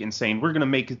like and saying, we're going to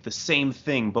make it the same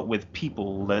thing, but with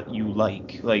people that you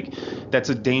like. Like, that's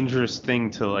a dangerous thing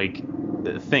to like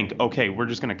think, okay, we're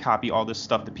just going to copy all this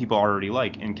stuff that people already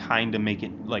like and kind of make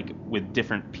it like with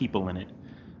different people in it.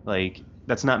 Like,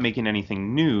 that's not making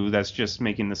anything new. That's just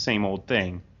making the same old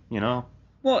thing, you know?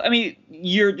 Well, I mean,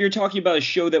 you're talking about a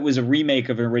show that was a remake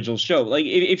of an original show. Like,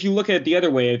 if you look at it the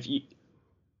other way,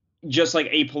 just like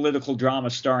a political drama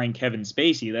starring Kevin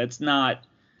Spacey,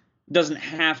 doesn't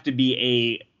have to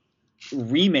be a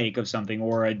remake of something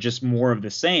or just more of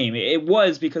the same. It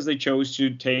was because they chose to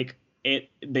take it.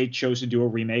 They chose to do a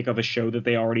remake of a show that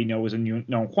they already know is a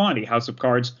known quantity. House of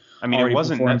Cards. I mean, it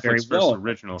wasn't Netflix's first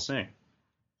original thing.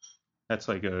 That's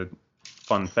like a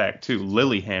fun fact too.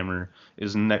 Lilyhammer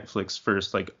is Netflix's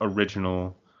first like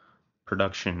original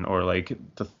production, or like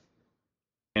the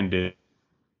ended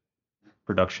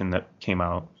production that came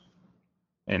out.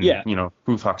 And you know,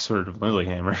 who fucks heard of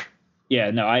Lilyhammer?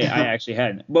 Yeah, no, I actually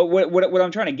hadn't. But what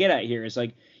I'm trying to get at here is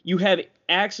like you have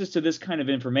access to this kind of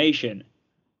information,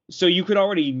 so you could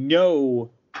already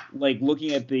know, like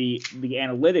looking at the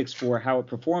analytics for how it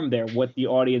performed there, what the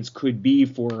audience could be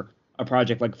for a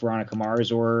project like Veronica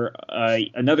Mars or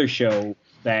another show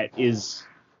that is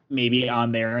maybe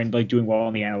on there and like doing well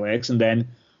on the analytics, and then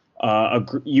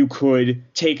you could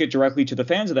take it directly to the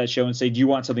fans of that show and say, do you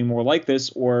want something more like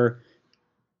this, or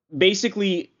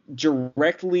basically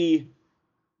directly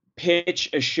pitch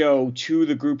a show to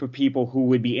the group of people who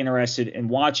would be interested in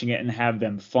watching it and have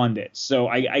them fund it. So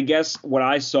I guess what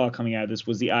I saw coming out of this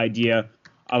was the idea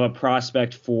of a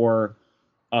prospect for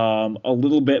a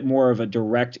little bit more of a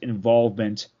direct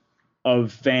involvement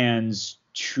of fans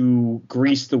to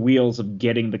grease the wheels of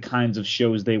getting the kinds of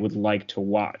shows they would like to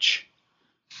watch.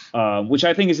 Which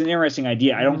I think is an interesting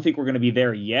idea. I don't think we're going to be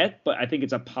there yet, but I think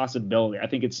it's a possibility. I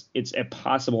think it's a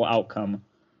possible outcome.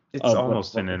 It's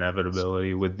almost an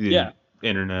inevitability with the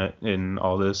internet and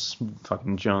all this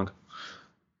fucking junk.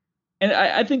 And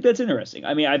I think that's interesting.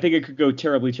 I mean, I think it could go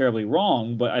terribly, terribly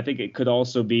wrong, but I think it could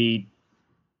also be.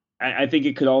 I think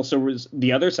it could also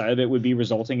the other side of it would be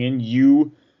resulting in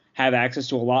you have access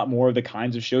to a lot more of the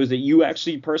kinds of shows that you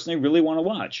actually personally really want to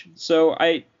watch. So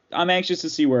I'm anxious to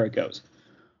see where it goes.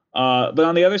 But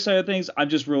on the other side of things, I'm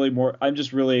just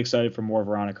really excited for more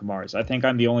Veronica Mars. I think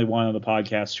I'm the only one on the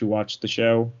podcast who watched the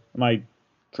show. Am I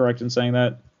correct in saying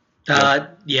that?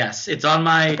 Yes, it's on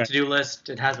my to-do list.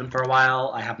 It has been for a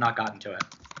while. I have not gotten to it.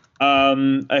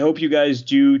 I hope you guys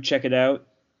do check it out.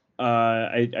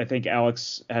 I think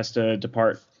Alex has to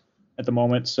depart at the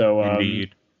moment, so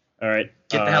Indeed. All right.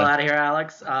 Get the hell out of here,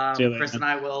 Alex. Later, Chris and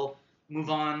I will move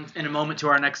on in a moment to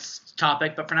our next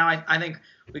topic, but for now, I think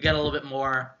we got a little bit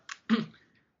more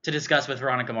to discuss with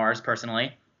Veronica Mars,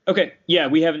 personally. Okay. Yeah,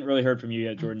 we haven't really heard from you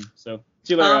yet, Jordan. So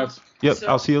see you later, Alex. Yep.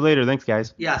 I'll see you later. Thanks,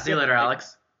 guys. Yeah. See you later,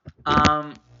 Alex.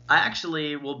 I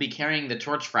actually will be carrying the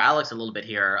torch for Alex a little bit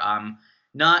here.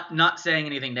 Not saying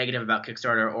anything negative about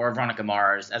Kickstarter or Veronica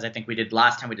Mars, as I think we did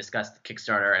last time we discussed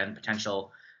Kickstarter and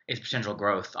its potential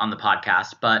growth on the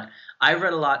podcast. But I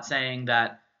read a lot saying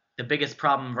that the biggest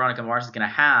problem Veronica Mars is going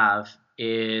to have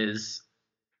is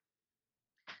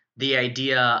the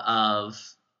idea of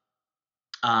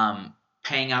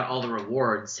paying out all the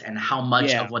rewards and how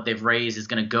much of what they've raised is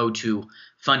going to go to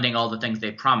funding all the things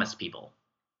they promised people.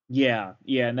 Yeah,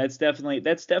 and that's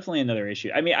definitely another issue.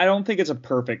 I mean, I don't think it's a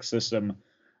perfect system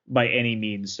by any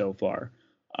means so far,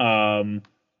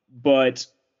 but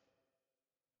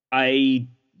I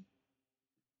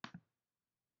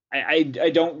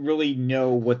don't really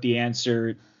know what the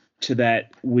answer to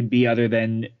that would be other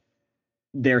than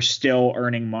they're still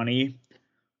earning money,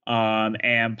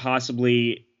 and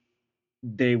possibly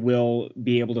they will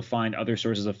be able to find other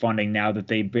sources of funding now that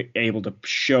they've been able to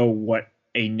show what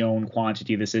a known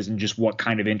quantity this is and just what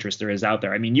kind of interest there is out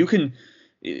there. I mean, you can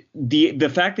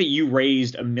the fact that you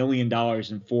raised $1 million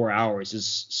in 4 hours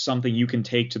is something you can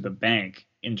take to the bank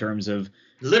in terms of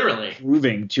literally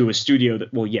proving to a studio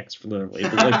that, well, yes, literally,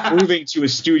 but like proving to a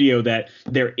studio that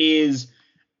there is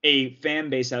a fan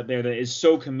base out there that is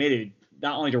so committed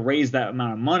not only to raise that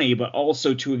amount of money, but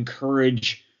also to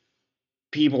encourage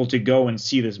people to go and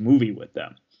see this movie with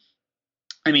them.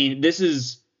 I mean, this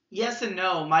is. Yes and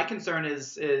no. My concern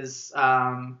is as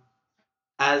Alex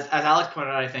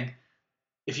pointed out, I think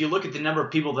if you look at the number of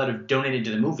people that have donated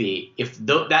to the movie, if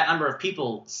that number of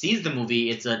people sees the movie,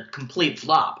 it's a complete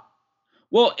flop.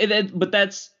 Well, but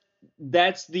that's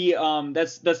the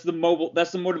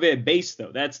motivated base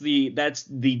though. That's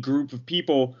the group of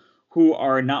people who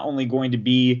are not only going to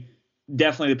be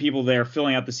definitely the people that are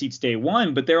filling out the seats day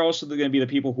one, but they're also going to be the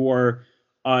people who are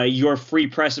your free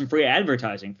press and free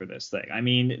advertising for this thing. I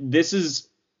mean, this is,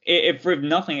 if for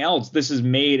nothing else, this has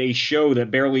made a show that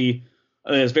barely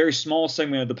a very small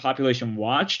segment of the population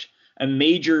watched, a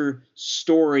major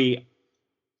story,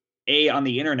 A, on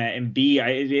the internet, and B,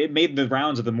 it made the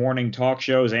rounds of the morning talk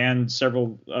shows and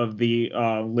several of the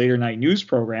later night news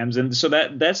programs. And so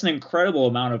that's an incredible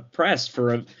amount of press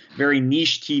for a very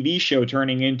niche TV show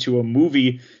turning into a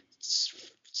movie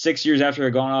 6 years after it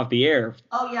had gone off the air.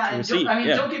 Oh yeah, and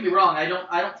don't get me wrong. I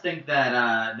don't think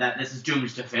that that this is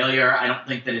doomed to failure. I don't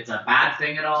think that it's a bad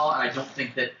thing at all, and I don't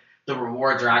think that the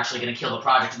rewards are actually going to kill the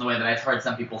project in the way that I've heard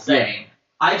some people saying. Yeah.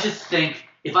 I just think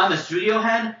if I'm the studio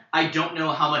head, I don't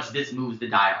know how much this moves the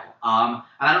dial. And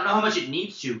I don't know how much it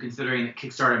needs to, considering that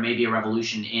Kickstarter may be a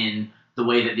revolution in the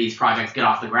way that these projects get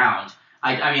off the ground.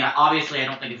 I mean, obviously, I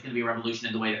don't think it's going to be a revolution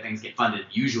in the way that things get funded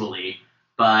usually.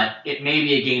 But it may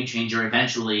be a game changer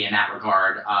eventually in that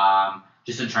regard,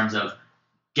 just in terms of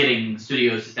getting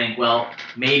studios to think, well,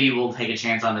 maybe we'll take a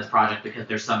chance on this project because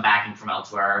there's some backing from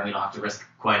elsewhere and we don't have to risk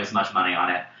quite as much money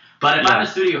on it. But if I'm a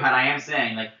studio head, I am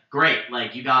saying, like, great,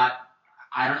 like you got,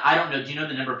 I don't know, do you know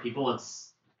the number of people that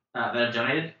have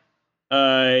donated?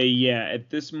 Yeah, at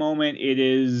this moment it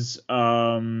is,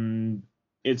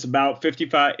 it's about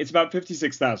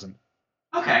 56,000.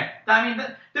 Okay, I mean,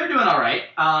 they're doing all right.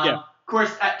 Yeah. Of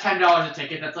course, at $10 a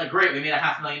ticket, that's like, great, we made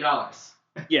 $500,000.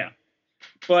 Yeah.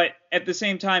 But at the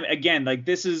same time, again, like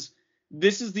this is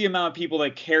the amount of people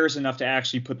that cares enough to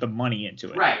actually put the money into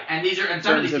it. Right. And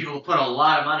some of these people put a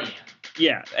lot of money in.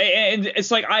 Yeah. And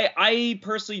it's like I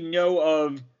personally know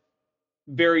of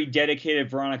very dedicated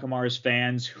Veronica Mars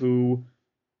fans who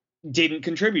didn't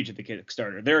contribute to the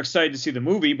Kickstarter. They're excited to see the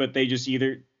movie, but they just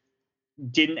either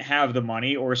didn't have the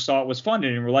money or saw it was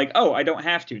funded and were like, oh, I don't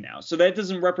have to now. So that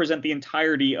doesn't represent the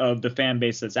entirety of the fan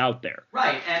base that's out there.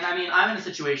 Right, and I mean, I'm in a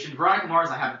situation, Veronica Mars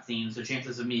I haven't seen, so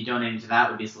chances of me donating to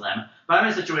that would be slim. But I'm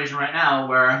in a situation right now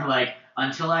where, like,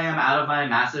 until I am out of my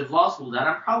massive law school debt,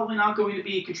 I'm probably not going to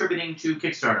be contributing to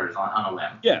Kickstarters on a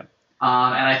whim. Yeah.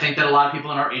 And I think that a lot of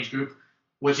people in our age group,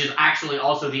 which is actually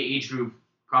also the age group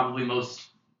probably most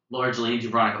largely into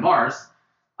Veronica Mars,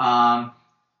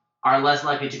 are less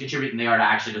likely to contribute than they are to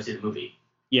actually go see the movie.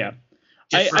 Yeah.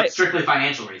 Just for strictly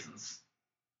financial reasons.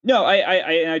 No,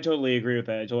 I totally agree with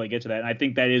that. I totally get to that. And I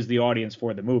think that is the audience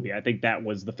for the movie. I think that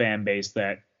was the fan base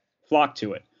that flocked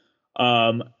to it.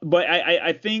 But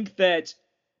I think that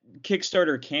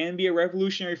Kickstarter can be a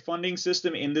revolutionary funding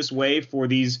system in this way for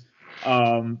these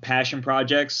passion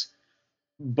projects.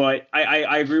 But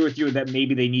I agree with you that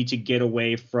maybe they need to get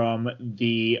away from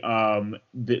the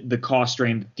cost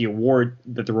strain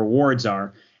that the rewards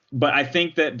are. But I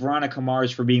think that Veronica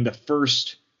Mars, for being the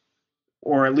first,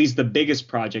 or at least the biggest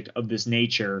project of this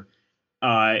nature,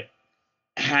 couldn't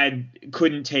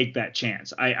take that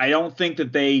chance. I don't think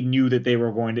that they knew that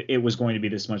it was going to be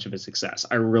this much of a success.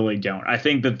 I really don't. I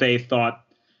think that they thought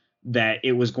that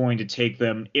it was going to take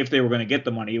them, if they were going to get the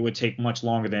money, it would take much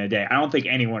longer than a day. I don't think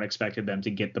anyone expected them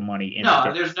to get the money in.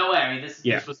 No, there's no way. I mean,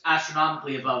 this was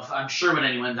astronomically above, I'm sure, what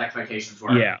anyone's expectations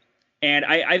were. Yeah, and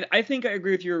I think I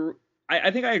agree with you.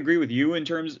 I think I agree with you in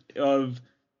terms of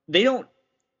they don't.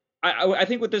 I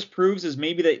think what this proves is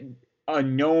maybe that a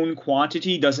known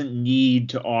quantity doesn't need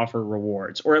to offer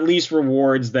rewards, or at least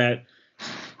rewards that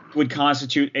would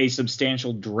constitute a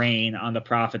substantial drain on the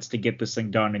profits to get this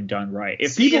thing done and done right.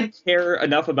 If people care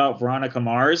enough about Veronica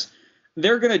Mars,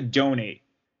 they're going to donate.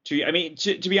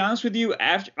 To be honest with you,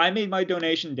 after I made my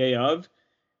donation day of,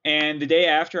 and the day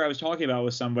after I was talking about it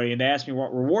with somebody, and they asked me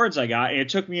what rewards I got, and it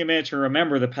took me a minute to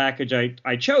remember the package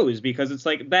I chose, because it's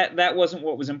like that wasn't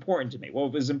what was important to me.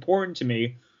 What was important to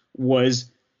me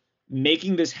was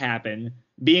making this happen,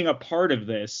 being a part of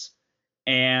this,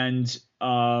 and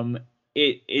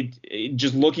it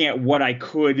just looking at what I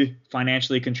could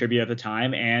financially contribute at the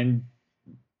time and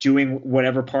doing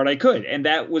whatever part I could. And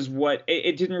that was what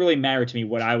it didn't really matter to me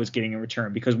what I was getting in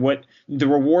return, because what the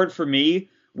reward for me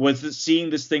was seeing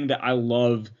this thing that I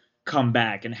love come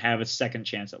back and have a second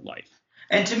chance at life.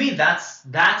 And to me, that's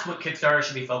what Kickstarter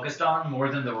should be focused on more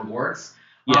than the rewards.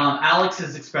 Yeah. Alex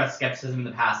has expressed skepticism in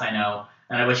the past, I know,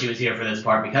 and I wish he was here for this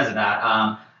part because of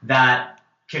that, that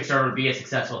Kickstarter would be as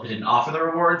successful if it didn't offer the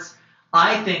rewards.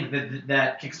 I think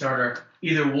that Kickstarter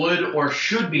either would or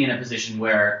should be in a position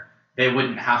where they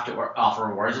wouldn't have to offer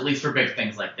rewards, at least for big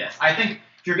things like this. I think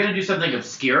if you're going to do something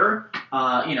obscure,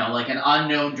 like an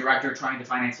unknown director trying to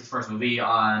finance his first movie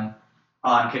on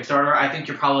Kickstarter, I think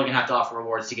you're probably going to have to offer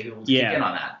rewards to get people to kick in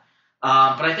on that.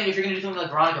 But I think if you're going to do something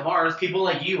like Veronica Mars, people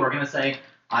like you are going to say,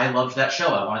 I loved that show.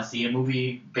 I want to see a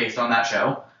movie based on that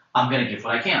show. I'm going to give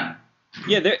what I can.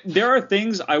 Yeah, there are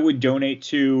things I would donate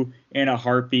to in a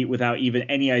heartbeat without even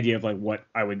any idea of like what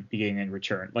I would be getting in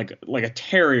return. Like a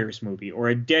Terriers movie or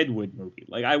a Deadwood movie.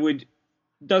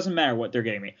 Doesn't matter what they're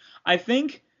getting me. I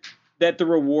think that the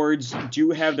rewards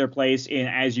do have their place in,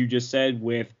 as you just said,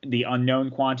 with the unknown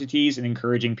quantities and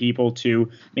encouraging people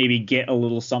to maybe get a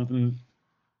little something,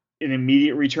 an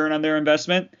immediate return on their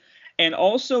investment. And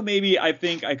also maybe I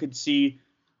think I could see,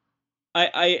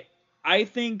 I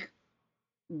think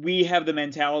we have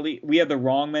the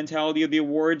wrong mentality of the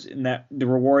rewards, in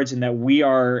that we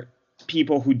are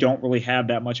people who don't really have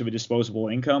that much of a disposable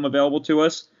income available to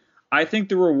us. I think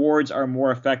the rewards are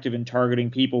more effective in targeting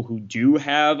people who do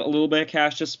have a little bit of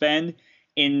cash to spend,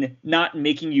 in not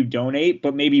making you donate,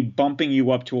 but maybe bumping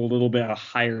you up to a little bit of a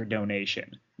higher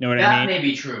donation. You know what I mean? That may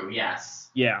be true, yes.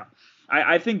 Yeah.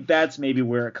 I think that's maybe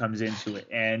where it comes into it.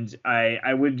 And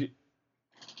I would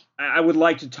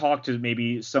like to talk to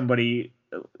maybe somebody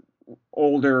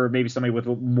older, or maybe somebody with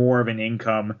more of an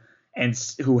income and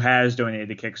who has donated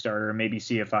to Kickstarter, and maybe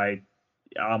see if I'm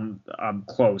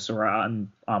close or on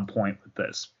point with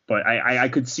this. But I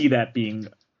could see that being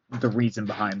the reason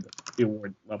behind the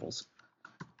award levels.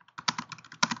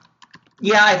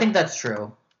 Yeah, I think that's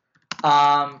true.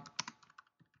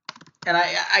 And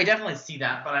I definitely see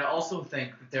that, but I also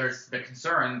think that there's the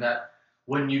concern that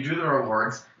when you do the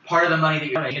rewards, part of the money that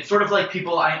you're making, it's sort of like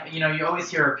people, you always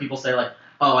hear people say like,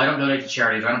 oh, I don't donate to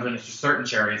charities, or I don't donate to certain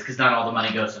charities because not all the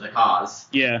money goes to the cause.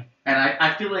 Yeah. And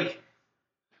I feel like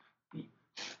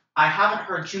I haven't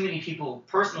heard too many people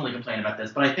personally complain about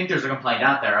this, but I think there's a complaint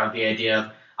out there of the idea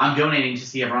of I'm donating to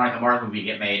see a Veronica Mars movie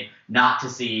get made, not to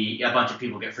see a bunch of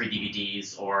people get free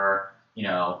DVDs or,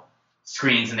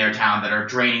 screenings in their town that are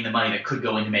draining the money that could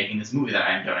go into making this movie that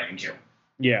I am donating to.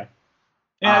 Yeah.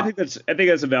 And I think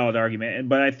that's a valid argument,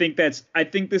 but I think this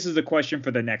is a question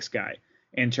for the next guy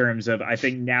in terms of, I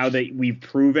think now that we've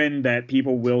proven that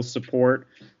people will support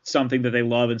something that they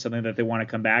love and something that they want to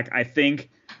come back, I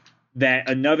think that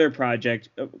another project,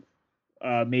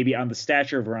 maybe on the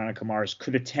stature of Veronica Mars,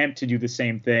 could attempt to do the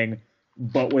same thing,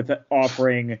 but with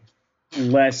offering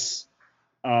less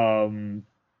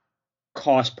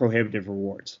cost prohibitive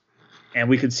rewards. And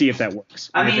we could see if that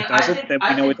works. I think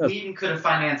Whedon could have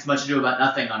financed Much Ado About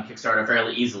Nothing on Kickstarter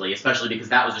fairly easily, especially because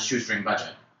that was a shoestring budget.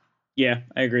 Yeah,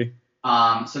 I agree.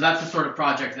 So that's the sort of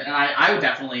project that, and I would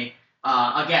definitely,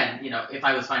 again, if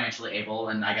I was financially able,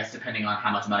 and I guess depending on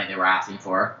how much money they were asking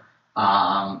for,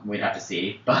 we'd have to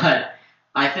see. But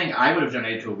I think I would have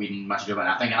donated to a Whedon Much Ado About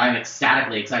Nothing, and I'm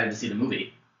ecstatically excited to see the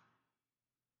movie.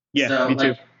 Yeah, so, me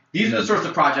too. These are the sorts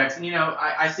of projects, and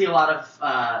I see a lot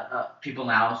of people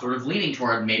now sort of leaning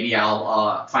toward maybe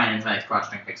I'll finance my next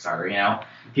project on Kickstarter.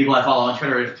 People I follow on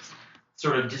Twitter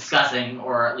sort of discussing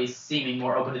or at least seeming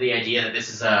more open to the idea that this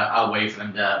is a way for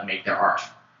them to make their art,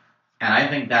 and I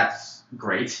think that's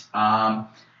great. And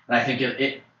I think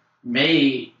it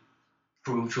may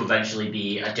prove to eventually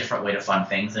be a different way to fund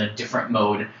things, in a different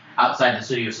mode outside the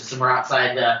studio system or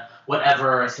outside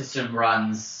whatever system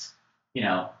runs.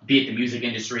 Be it the music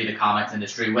industry, the comics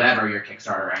industry, whatever you're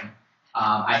Kickstartering.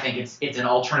 I think it's an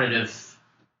alternative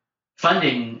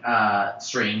funding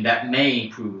stream that may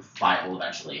prove viable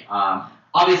eventually.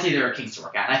 Obviously, there are kinks to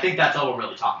work out, and I think that's all we're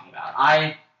really talking about.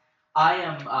 I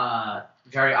am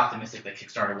very optimistic that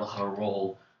Kickstarter will have a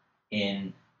role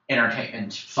in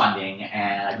entertainment funding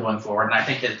going forward, and I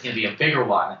think that it's going to be a bigger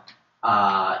one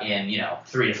in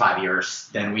 3 to 5 years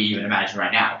than we even imagine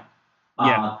right now.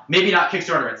 Yeah. Maybe not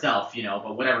Kickstarter itself,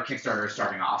 but whatever Kickstarter is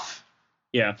starting off.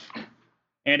 Yeah.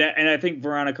 And I think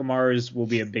Veronica Mars will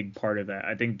be a big part of that.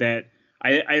 I think that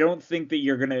I don't think that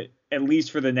you're going to, at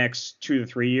least for the next 2 to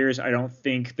 3 years, I don't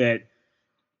think that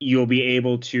you'll be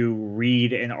able to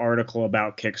read an article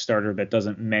about Kickstarter that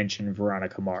doesn't mention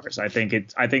Veronica Mars. I think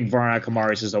Veronica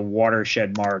Mars is a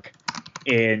watershed mark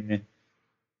in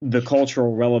the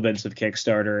cultural relevance of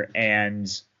Kickstarter,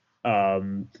 and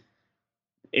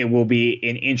it will be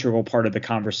an integral part of the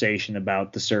conversation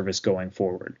about the service going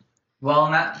forward. Well,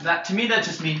 and that to me, that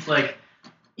just means I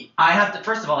have to,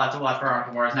 first of all, I have to watch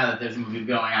Veronica Mars now that there's a movie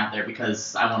going out there,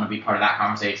 because I want to be part of that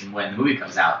conversation when the movie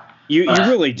comes out. You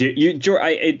really do.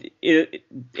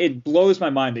 It blows my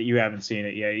mind that you haven't seen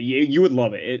it yet. You would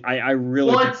love it. I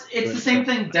really. Well, it's the same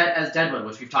thing as Deadwood,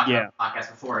 which we've talked about on the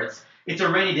podcast before. It's a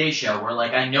rainy day show where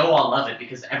I know I'll love it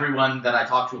because everyone that I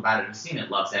talk to about it who's seen it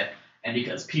loves it. And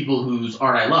because people whose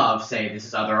art I love say this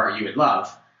is other art you would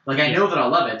love, I know that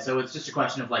I'll love it. So it's just a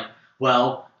question of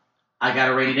well, I got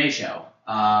a rainy day show.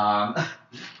 But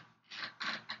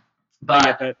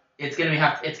it's gonna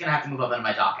have to move up into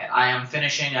my docket. I am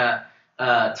finishing a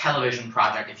television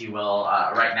project, if you will,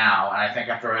 right now, and I think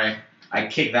after I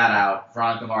kick that out,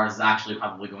 Veronica Mars is actually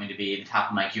probably going to be the top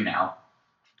of my queue now.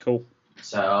 Cool.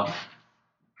 So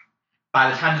by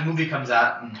the time the movie comes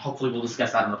out, and hopefully we'll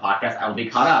discuss that on the podcast, I will be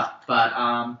caught up. But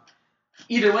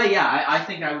either way, yeah, I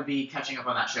think I would be catching up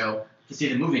on that show to see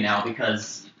the movie now,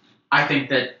 because I think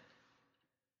that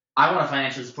I want to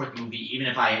financially support the movie, even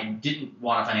if I didn't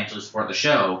want to financially support the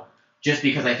show, just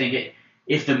because I think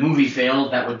if the movie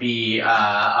failed, that would be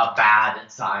a bad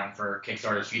sign for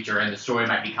Kickstarter's future, and the story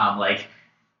might become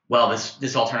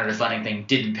this alternative funding thing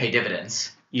didn't pay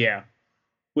dividends. Yeah.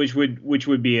 Which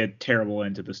would be a terrible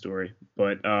end to the story,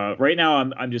 but right now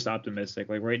I'm just optimistic.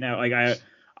 Right now,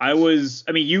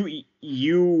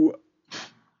 you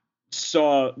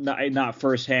saw not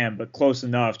firsthand, but close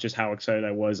enough, just how excited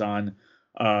I was on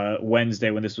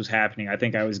Wednesday when this was happening. I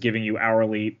think I was giving you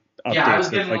hourly updates. Yeah, I was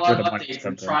giving a lot of updates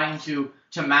and trying to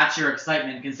match your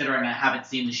excitement, considering I haven't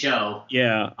seen the show.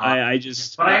 Yeah, I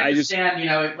understand.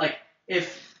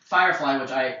 If Firefly,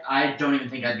 which I don't even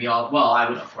think I'd be all... Well, I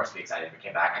would, of course, be excited if it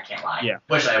came back. I can't lie. Yeah.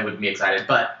 Wish I would be excited.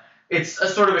 But it's a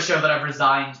sort of a show that I've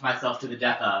resigned myself to the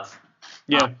death of.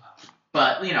 Yeah.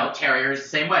 But, Terriers the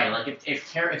same way. If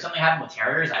something happened with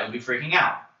Terriers, I would be freaking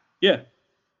out. Yeah.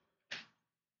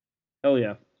 Hell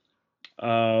yeah.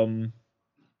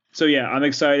 So, yeah, I'm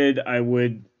excited. I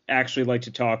would actually like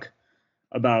to talk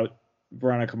about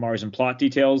Veronica Mars and plot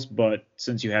details, but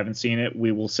since you haven't seen it,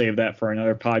 we will save that for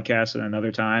another podcast and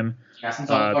another time. Yeah, since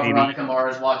all the Veronica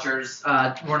Mars watchers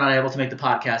were not able to make the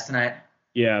podcast tonight.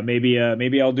 Yeah, maybe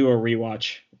I'll do a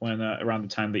rewatch when around the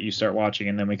time that you start watching,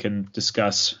 and then we can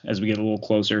discuss as we get a little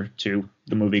closer to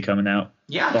the movie coming out.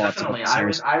 Yeah, definitely.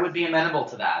 I would be amenable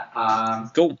to that.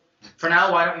 Cool. for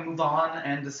now, why don't we move on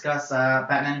and discuss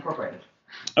Batman Incorporated?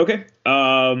 Okay.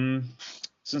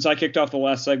 Since I kicked off the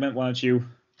last segment, why don't you?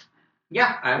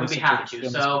 Yeah, I would be happy to.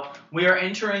 So we are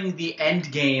entering the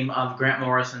end game of Grant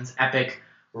Morrison's epic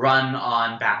run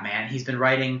on Batman. He's been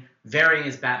writing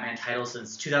various Batman titles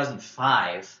since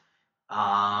 2005,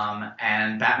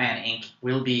 and Batman Inc.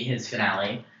 will be his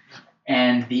finale.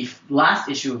 And the last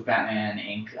issue of Batman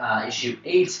Inc., issue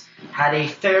 8, had a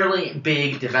fairly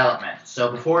big development.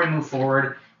 So before we move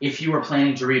forward, if you were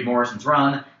planning to read Morrison's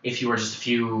run, if you were just a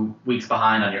few weeks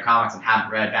behind on your comics and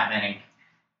haven't read Batman Inc.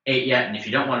 8 yet, and if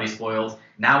you don't want to be spoiled,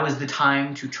 now is the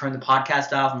time to turn the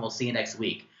podcast off, and we'll see you next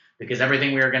week. Because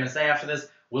everything we are going to say after this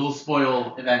will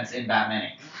spoil events in Batman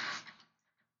Inc.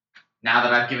 Now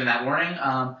that I've given that warning,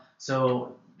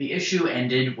 so the issue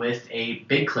ended with a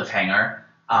big cliffhanger,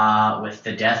 with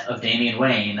the death of Damian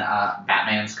Wayne,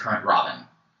 Batman's current Robin.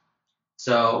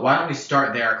 So why don't we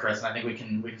start there, Chris? And I think we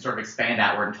can sort of expand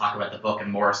outward and talk about the book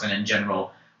and Morrison in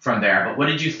general from there. But what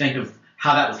did you think of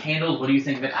how that was handled? What do you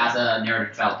think of it as a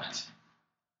narrative development?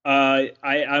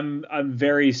 I'm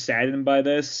very saddened by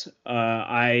this.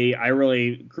 I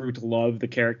really grew to love the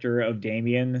character of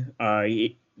Damian.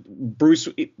 The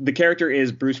character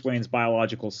is Bruce Wayne's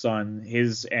biological son,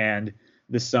 his and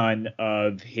the son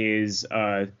of his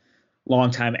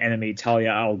longtime enemy Talia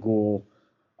al Ghul.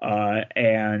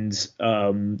 And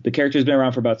the character has been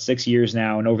around for about 6 years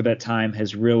now, and over that time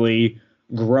has really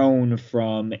grown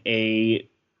from a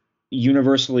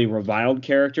universally reviled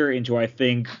character into, I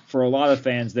think, for a lot of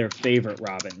fans, their favorite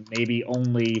Robin. Maybe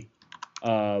only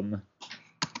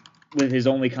with his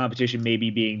only competition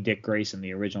maybe being Dick Grayson,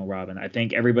 the original Robin. I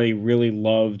think everybody really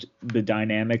loved the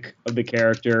dynamic of the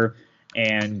character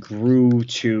and grew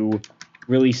to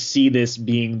really see this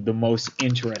being the most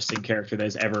interesting character that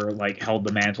has ever held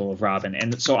the mantle of Robin.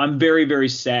 And so I'm very, very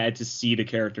sad to see the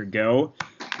character go.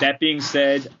 That being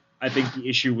said, I think the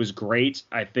issue was great.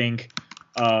 I think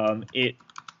it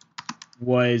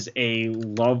was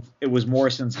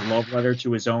Morrison's love letter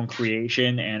to his own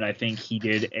creation, and I think he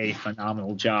did a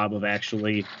phenomenal job of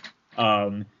actually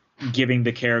giving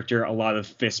the character a lot of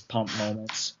fist pump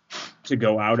moments to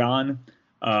go out on,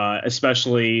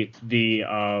 especially the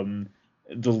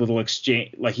little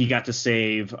exchange. He got to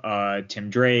save Tim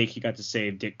Drake, he got to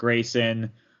save Dick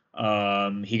Grayson.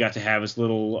 He got to have his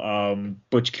little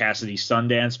Butch Cassidy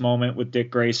Sundance moment with Dick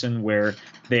Grayson, where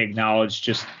they acknowledged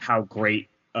just how great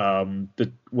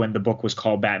when the book was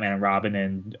called Batman and Robin,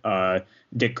 and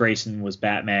Dick Grayson was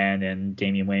Batman and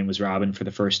Damian Wayne was Robin for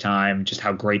the first time, just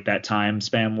how great that time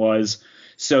span was.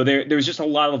 So there was just a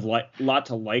lot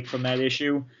to like from that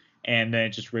issue, and then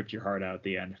it just ripped your heart out at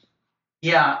the end.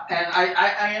 Yeah, and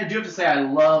I do have to say I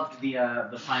loved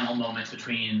the final moments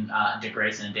between Dick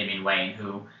Grayson and Damian Wayne,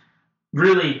 who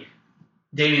really,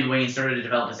 Damian Wayne started to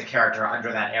develop as a character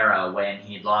under that era when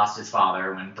he had lost his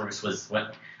father, when Bruce was,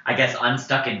 what I guess,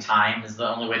 unstuck in time is the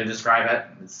only way to describe it.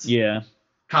 Yeah.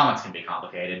 Comics can be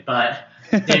complicated, but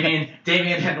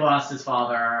Damian had lost his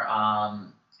father,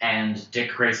 and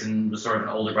Dick Grayson was sort of an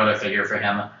older brother figure for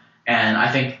him, and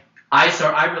I think I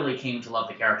really came to love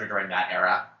the character during that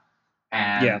era.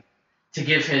 And to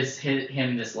give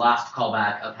him this last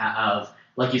callback of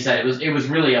like you said, it was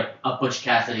really a Butch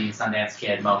Cassidy Sundance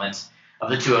Kid moment of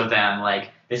the two of them.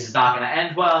 This is not going to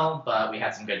end well, but we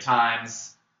had some good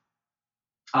times.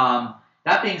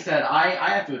 That being said, I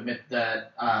have to admit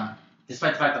that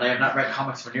despite the fact that I have not read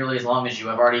comics for nearly as long as you,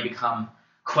 I've already become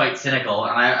quite cynical,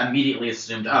 and I immediately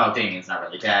assumed, oh, Damian's not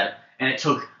really dead. And it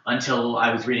took until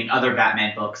I was reading other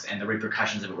Batman books and the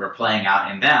repercussions of it were playing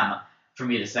out in them for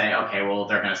me to say, okay, well,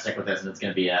 they're going to stick with this, and it's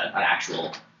going to be an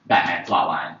actual Batman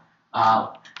plotline.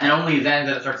 And only then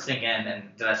did it start to sink in,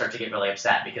 and did I start to get really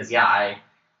upset, because, I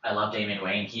love Damian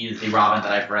Wayne. He's the Robin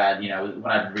that I've read. When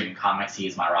I've been reading comics,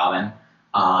 he's my Robin.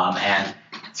 And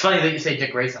it's funny that you say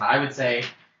Dick Grayson. I would say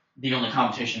the only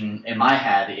competition in my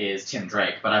head is Tim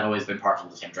Drake, but I've always been partial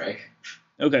to Tim Drake.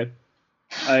 Okay.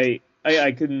 I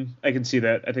can see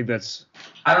that. I think that's...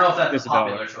 I don't know if that's a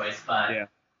popular choice, but yeah.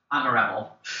 I'm a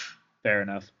rebel. Fair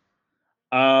enough.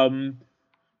 I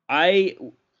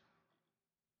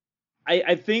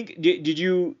think did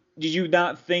you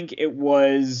not think it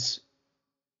was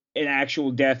an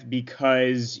actual death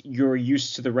because you're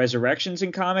used to the resurrections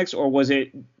in comics, or was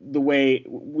it the way,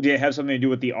 did it have something to do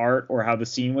with the art or how the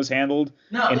scene was handled?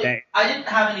 No, I didn't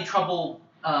have any trouble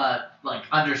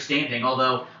understanding,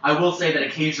 although I will say that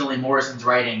occasionally Morrison's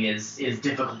writing is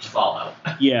difficult to follow.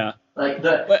 Yeah.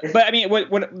 But I mean,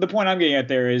 what the point I'm getting at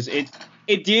there is it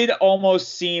did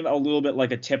almost seem a little bit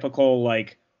like a typical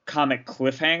comic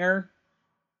cliffhanger.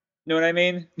 Know what I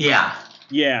mean? Yeah.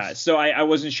 Yeah. So I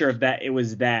wasn't sure if it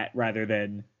was that rather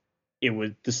than it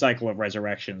was the cycle of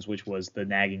resurrections, which was the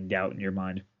nagging doubt in your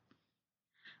mind?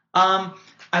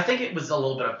 I think it was a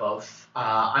little bit of both.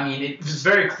 I mean, it was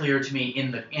very clear to me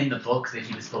in the book that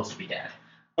he was supposed to be dead.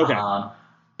 Okay.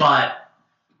 But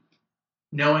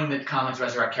knowing that comics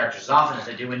resurrect characters as often as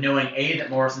they do, and knowing A, that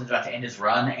Morrison's about to end his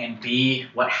run, and B,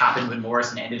 what happened when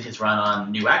Morrison ended his run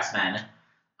on New X-Men,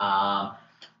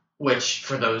 which,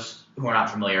 for those who are not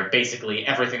familiar, basically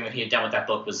everything that he had done with that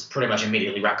book was pretty much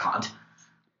immediately retconned.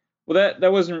 Well,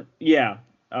 that wasn't, yeah.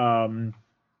 The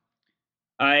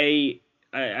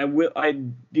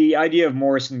idea of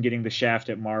Morrison getting the shaft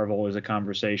at Marvel is a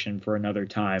conversation for another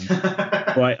time.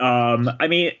 But I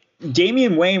mean,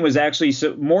 Damian Wayne was actually,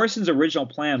 so Morrison's original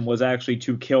plan was actually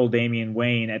to kill Damian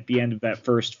Wayne at the end of that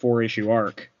first 4-issue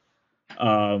arc,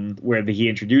 where he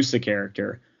introduced the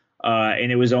character.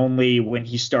 And it was only when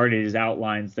he started his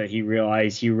outlines that he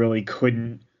realized he really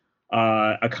couldn't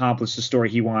accomplish the story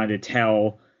he wanted to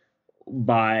tell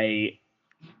by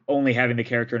only having the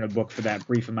character in a book for that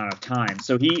brief amount of time.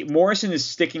 So Morrison is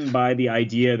sticking by the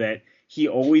idea that he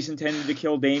always intended to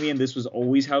kill Damian. This was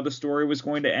always how the story was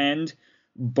going to end,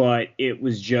 but it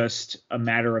was just a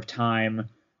matter of time,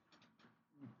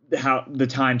 how the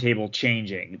timetable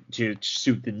changing to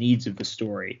suit the needs of the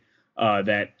story,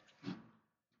 that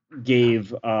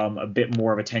gave a bit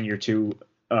more of a tenure to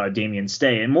Damian's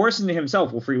stay. And Morrison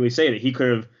himself will freely say that he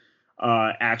could have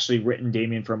actually written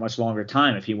Damian for a much longer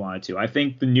time if he wanted to. I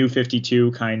think the New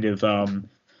 52 kind of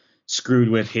screwed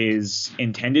with his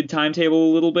intended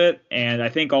timetable a little bit, and I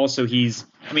think also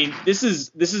this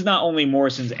is not only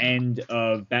Morrison's end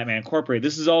of Batman Incorporated,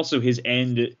 this is also his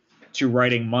end to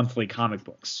writing monthly comic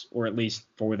books, or at least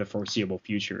for the foreseeable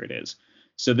future it is.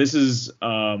 So this is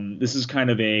kind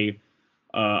of a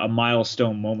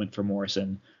milestone moment for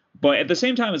Morrison. But at the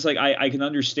same time, it's like I can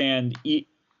understand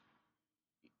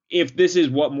if this is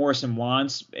what Morrison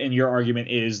wants, and your argument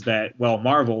is that, well,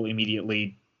 Marvel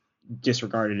immediately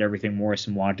disregarded everything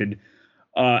Morrison wanted.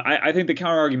 I think the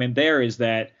counter argument there is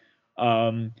that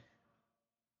even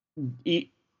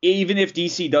if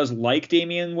DC does like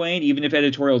Damian Wayne, even if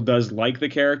editorial does like the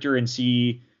character and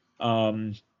see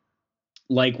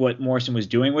like what Morrison was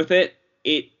doing with it,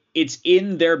 it's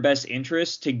in their best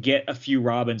interest to get a few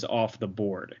Robins off the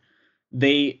board.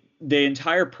 The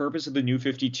entire purpose of the New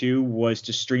 52 was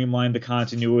to streamline the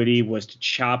continuity, was to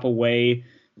chop away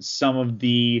some of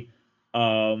the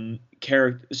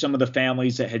some of the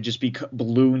families that had just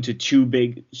ballooned to too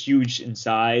huge in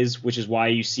size, which is why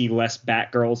you see less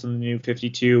Batgirls in the New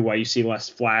 52, why you see less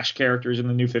Flash characters in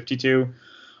the New 52.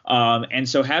 And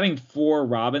so having 4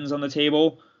 Robins on the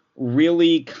table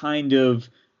really kind of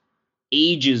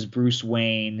ages Bruce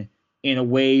Wayne in a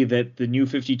way that the New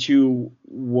 52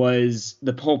 was,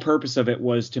 the whole purpose of it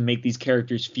was to make these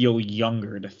characters feel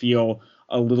younger, to feel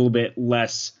a little bit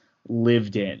less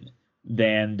lived in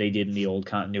than they did in the old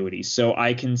continuity. So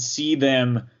I can see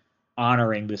them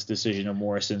honoring this decision of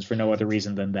Morrison's for no other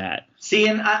reason than that. See,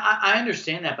 and I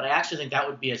understand that, but I actually think that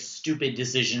would be a stupid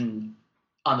decision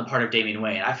on the part of Damian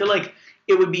Wayne. I feel like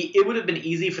it would have been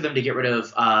easy for them to get rid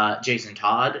of Jason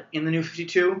Todd in the New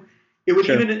 52. It would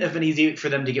even have been easy for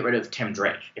them to get rid of Tim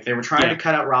Drake. If they were trying to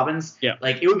cut out Robins,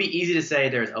 like, it would be easy to say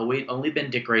there's only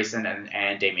been Dick Grayson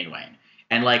and Damian Wayne.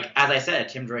 And, like, as I said,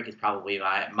 Tim Drake is probably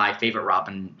my favorite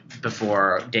Robin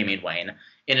before Damian Wayne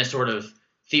in a sort of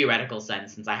theoretical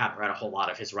sense, since I haven't read a whole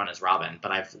lot of his run as Robin,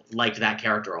 but I've liked that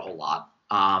character a whole lot.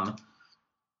 But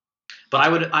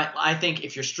I think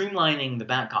if you're streamlining the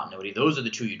Bat continuity, those are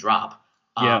the 2 you drop.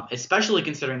 Especially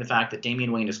considering the fact that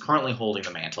Damian Wayne is currently holding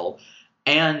the mantle,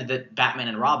 and that Batman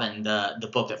and Robin, the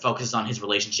book that focuses on his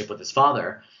relationship with his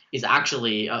father, is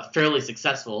actually fairly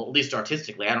successful, at least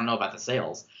artistically. I don't know about the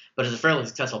sales, but it's a fairly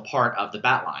successful part of the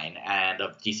Batline and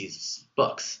of DC's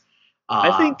books.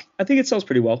 I think it sells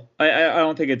pretty well. I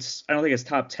don't think it's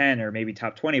top 10 or maybe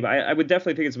top 20, but I would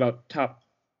definitely think it's about top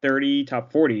 30,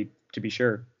 top 40 to be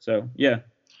sure. So yeah.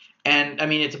 And I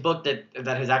mean, it's a book that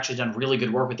has actually done really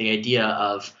good work with the idea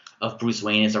of Bruce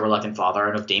Wayne as a reluctant father,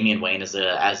 and of Damian Wayne as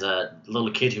a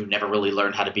little kid who never really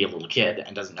learned how to be a little kid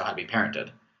and doesn't know how to be parented.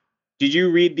 Did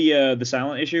you read the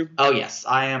silent issue? Oh yes,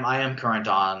 I am current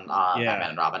on Batman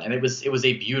and Robin, and it was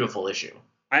a beautiful issue.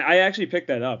 I actually picked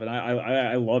that up, and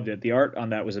I loved it. The art on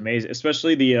that was amazing,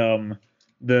 especially the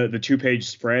 2-page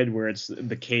spread where it's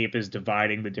the cape is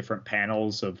dividing the different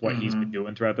panels of what he's been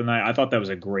doing throughout the night. I thought that was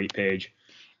a great page.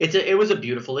 It was a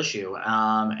beautiful issue,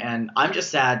 and I'm just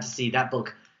sad to see that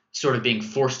book sort of being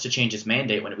forced to change its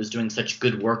mandate when it was doing such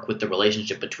good work with the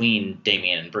relationship between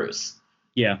Damian and Bruce.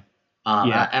 Yeah.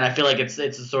 And I feel like it's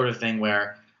the sort of thing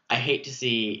where I hate to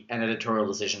see an editorial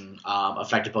decision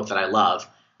affect a book that I love,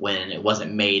 when it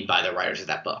wasn't made by the writers of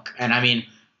that book. And I mean,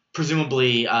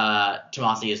 presumably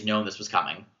Tomasi has known this was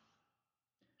coming.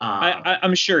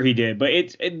 I'm sure he did, but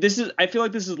I feel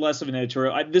like this is less of an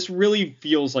editorial. This really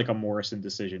feels like a Morrison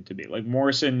decision to me. Like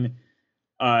Morrison,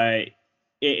 I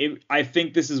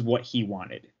think this is what he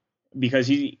wanted,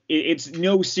 because it's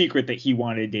no secret that he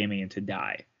wanted Damian to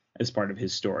die as part of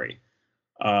his story.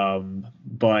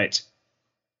 But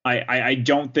I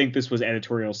don't think this was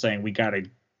editorial saying we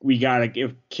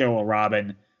gotta kill a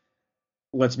Robin.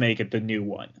 Let's make it the new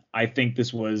one. I think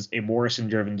this was a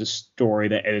Morrison-driven story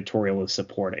that editorial is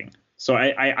supporting. So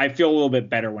I feel a little bit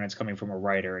better when it's coming from a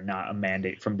writer and not a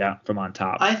mandate from on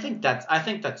top. I think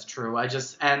that's true.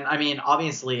 I mean,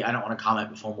 obviously, I don't want to comment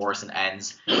before Morrison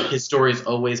ends. His stories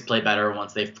always play better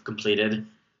once they've completed,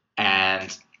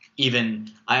 and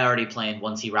even I already planned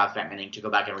once he wraps Batman to go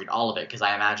back and read all of it, because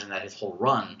I imagine that his whole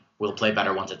run will play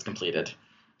better once it's completed.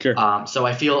 Sure. So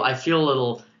I feel a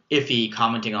little iffy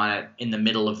commenting on it in the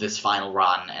middle of this final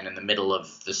run and in the middle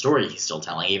of the story he's still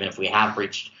telling, even if we have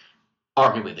reached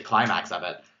arguably the climax of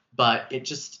it. But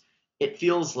it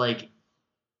feels like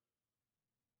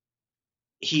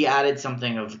he added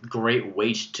something of great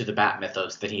weight to the Bat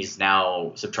mythos that he's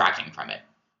now subtracting from it.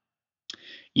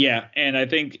 Yeah, and I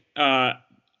think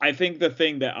the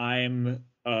thing that I'm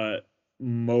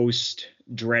most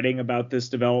dreading about this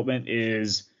development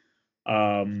is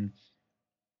I'm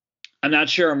not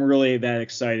sure I'm really that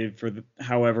excited for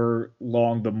however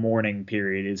long the mourning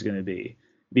period is going to be,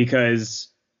 because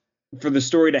for the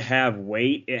story to have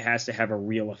weight, it has to have a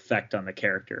real effect on the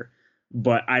character.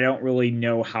 But I don't really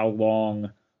know how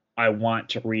long I want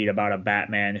to read about a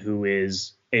Batman who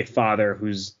is a father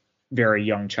whose very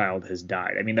young child has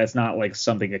died. I mean, that's not like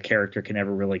something a character can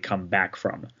ever really come back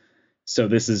from. So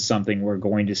this is something we're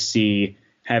going to see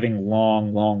having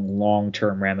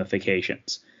long-term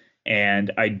ramifications.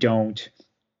 And I don't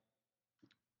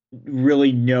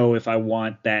really know if I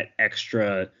want that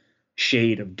extra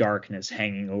shade of darkness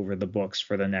hanging over the books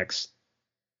for the next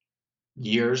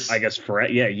years. I guess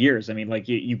years. I mean, like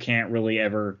you can't really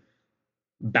ever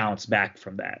bounce back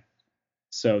from that.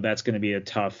 So that's going to be a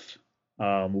tough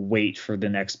weight for the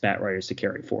next Bat writers to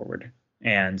carry forward.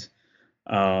 And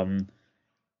Batman's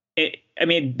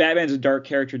a dark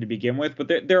character to begin with,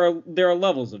 but there are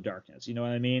levels of darkness. You know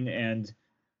what I mean? And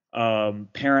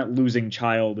parent losing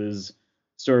child is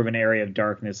sort of an area of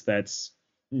darkness that's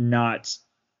not.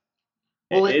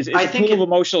 Well, it's a pool of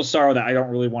emotional sorrow that I don't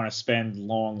really want to spend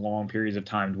long periods of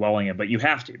time dwelling in, but you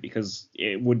have to, because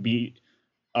it would be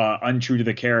untrue to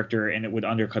the character and it would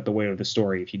undercut the weight of the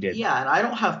story if you did. Yeah, and I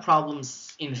don't have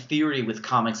problems in theory with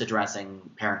comics addressing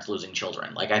parents losing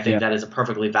children. Like, I think that is a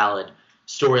perfectly valid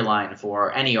storyline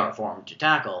for any art form to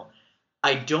tackle.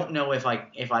 I don't know if I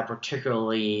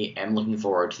particularly am looking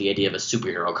forward to the idea of a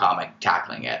superhero comic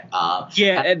tackling it.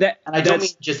 And I don't mean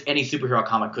just any superhero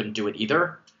comic couldn't do it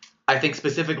either. I think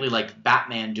specifically like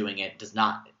Batman doing it does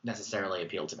not necessarily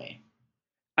appeal to me.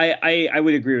 I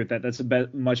would agree with that. That's a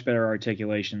much better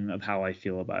articulation of how I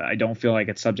feel about it. I don't feel like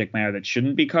it's subject matter that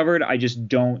shouldn't be covered. I just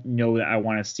don't know that I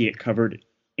want to see it covered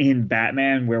in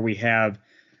Batman, where we have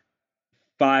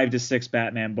 5 to 6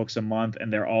 Batman books a month,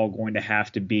 and they're all going to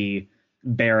have to be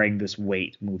bearing this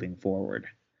weight moving forward.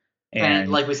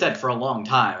 And like we said, for a long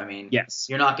time. I mean, yes,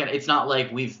 it's not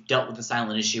like we've dealt with the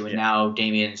silent issue and now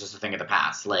Damian is just a thing of the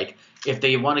past. Like, if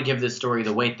they want to give this story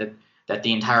the weight that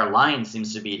the entire line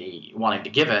seems to be wanting to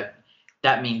give it,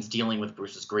 that means dealing with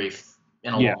Bruce's grief for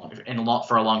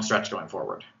a long stretch going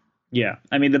forward. Yeah,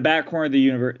 I mean, the back corner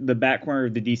of the back corner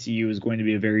of the DCU is going to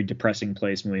be a very depressing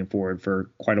place moving forward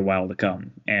for quite a while to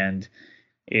come, and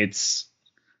it's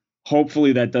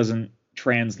hopefully that doesn't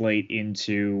translate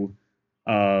into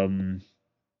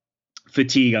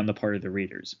fatigue on the part of the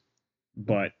readers.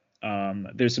 But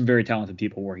there's some very talented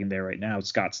people working there right now,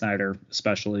 Scott Snyder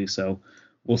especially, so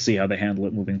we'll see how they handle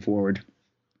it moving forward.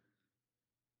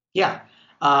 Yeah.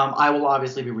 I will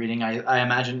obviously be reading. I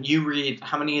imagine you read.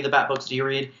 How many of the Bat books do you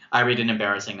read? I read an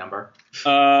embarrassing number.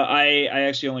 I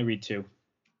actually only read 2.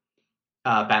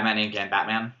 Batman Inc. and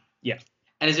Batman. Yeah.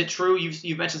 And is it true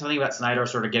you've mentioned something about Snyder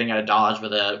sort of getting out of Dodge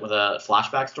with a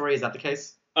flashback story? Is that the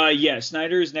case? Yeah.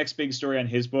 Snyder's next big story on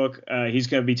his book, he's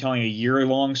going to be telling a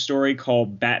year-long story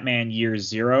called Batman Year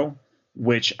Zero,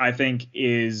 which I think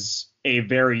is a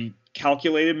very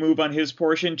calculated move on his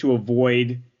portion to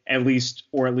avoid at least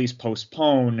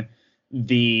postpone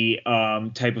the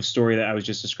type of story that I was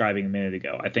just describing a minute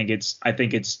ago. I think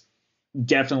it's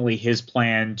definitely his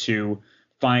plan to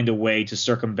find a way to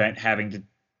circumvent having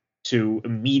to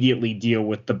immediately deal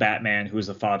with the Batman who is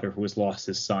a father who has lost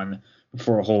his son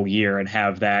for a whole year, and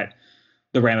have that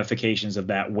the ramifications of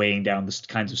that weighing down the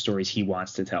kinds of stories he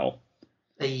wants to tell.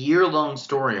 A year-long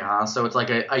story, huh? So it's like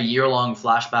a year-long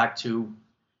flashback to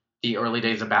the early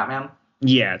days of Batman?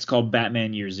 Yeah, it's called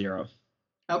Batman Year Zero.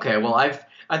 Okay, well, I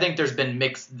think there's been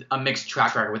a mixed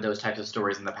track record with those types of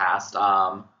stories in the past.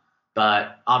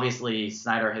 But obviously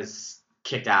Snyder has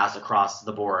kicked ass across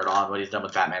the board on what he's done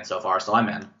with Batman so far, so I'm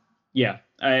in. Yeah,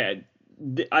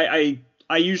 I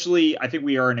usually, I think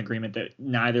we are in agreement that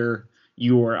neither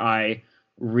you or I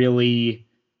really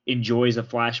enjoys a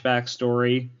flashback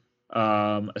story,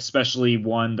 especially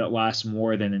one that lasts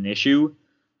more than an issue.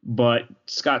 But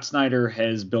Scott Snyder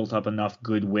has built up enough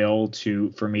goodwill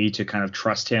for me to kind of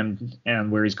trust him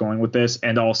and where he's going with this.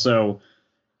 And also,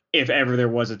 if ever there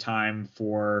was a time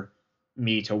for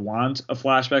me to want a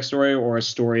flashback story or a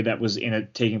story that was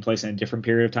taking place in a different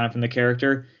period of time from the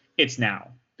character, it's now.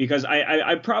 Because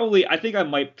I think I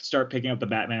might start picking up the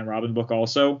Batman and Robin book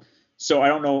also. So I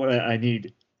don't know that I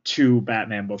need 2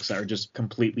 Batman books that are just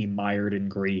completely mired in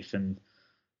grief and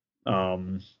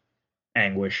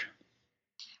anguish.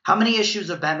 How many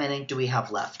issues of Batman Inc. do we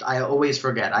have left? I always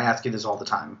forget. I ask you this all the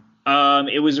time.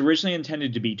 It was originally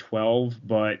intended to be 12,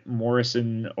 but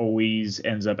Morrison always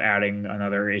ends up adding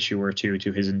another issue or 2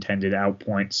 to his intended out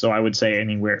point. So I would say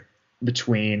anywhere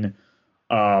between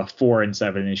 4 and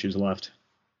 7 issues left.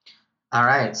 All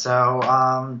right.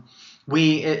 So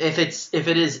if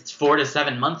it is 4 to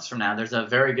 7 months from now, there's a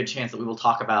very good chance that we will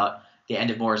talk about the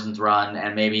end of Morrison's run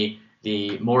and maybe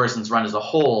the Morrison's run as a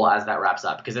whole as that wraps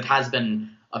up, because it has been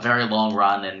a very long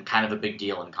run and kind of a big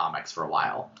deal in comics for a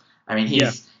while. I mean,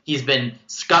 he's been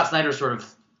Scott Snyder sort of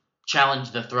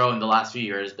challenged the throne the last few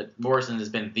years, but Morrison has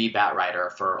been the Bat writer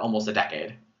for almost a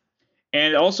decade.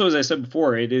 And also, as I said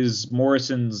before, it is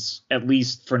Morrison's, at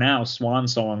least for now, swan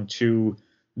song to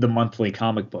the monthly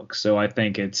comic book. So I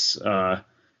think it's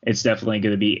definitely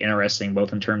going to be interesting,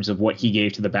 both in terms of what he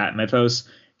gave to the Bat mythos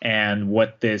and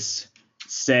what this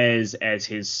says as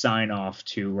his sign off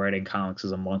to writing comics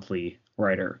as a monthly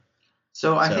writer.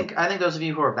 So I think those of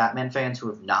you who are Batman fans who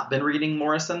have not been reading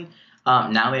Morrison,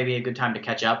 now may be a good time to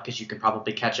catch up, because you could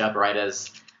probably catch up right as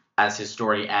his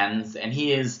story ends, and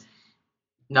he is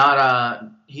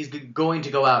not he's going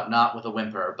to go out not with a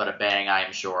whimper but a bang, I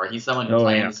am sure. He's someone who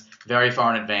plans very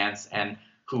far in advance, and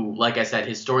who, like I said,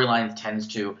 his storyline tends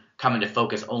to come into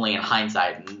focus only in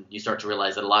hindsight, and you start to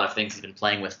realize that a lot of things he's been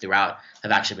playing with throughout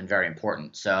have actually been very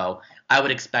important. So I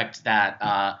would expect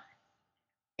that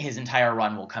his entire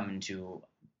run will come into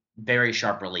very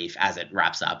sharp relief as it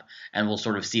wraps up, and we'll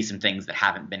sort of see some things that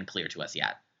haven't been clear to us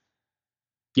yet.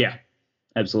 Yeah,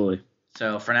 absolutely.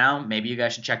 So for now, maybe you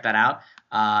guys should check that out.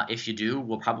 If you do,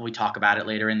 we'll probably talk about it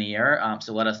later in the year,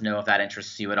 so let us know if that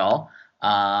interests you at all.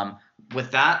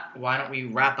 With that, why don't we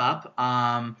wrap up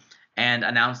and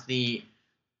announce the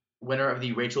winner of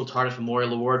the Rachel Tardif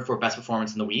Memorial Award for Best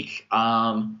Performance in the Week.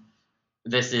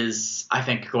 This is, I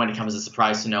think, going to come as a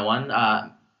surprise to no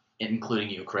one, including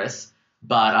you, Chris.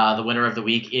 But the winner of the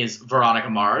week is Veronica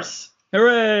Mars.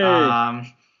 Hooray!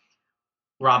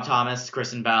 Rob Thomas,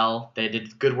 Kristen Bell, they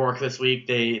did good work this week.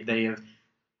 They have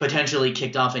potentially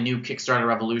kicked off a new Kickstarter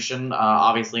revolution.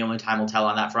 Obviously, only time will tell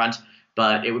on that front.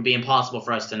 But it would be impossible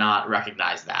for us to not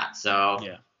recognize that. So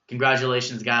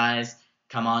Congratulations, guys.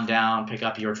 Come on down, pick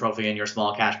up your trophy and your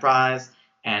small cash prize,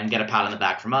 and get a pat on the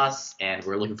back from us. And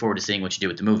we're looking forward to seeing what you do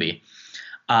with the movie.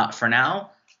 For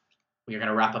now, we are going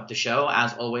to wrap up the show.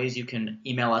 As always, you can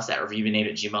email us at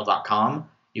reviewbenamed@gmail.com.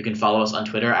 You can follow us on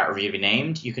Twitter at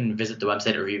reviewbenamed. You can visit the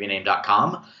website at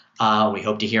reviewbenamed.com. We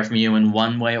hope to hear from you in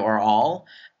one way or all.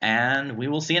 And we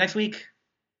will see you next week.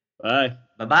 Bye.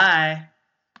 Bye-bye.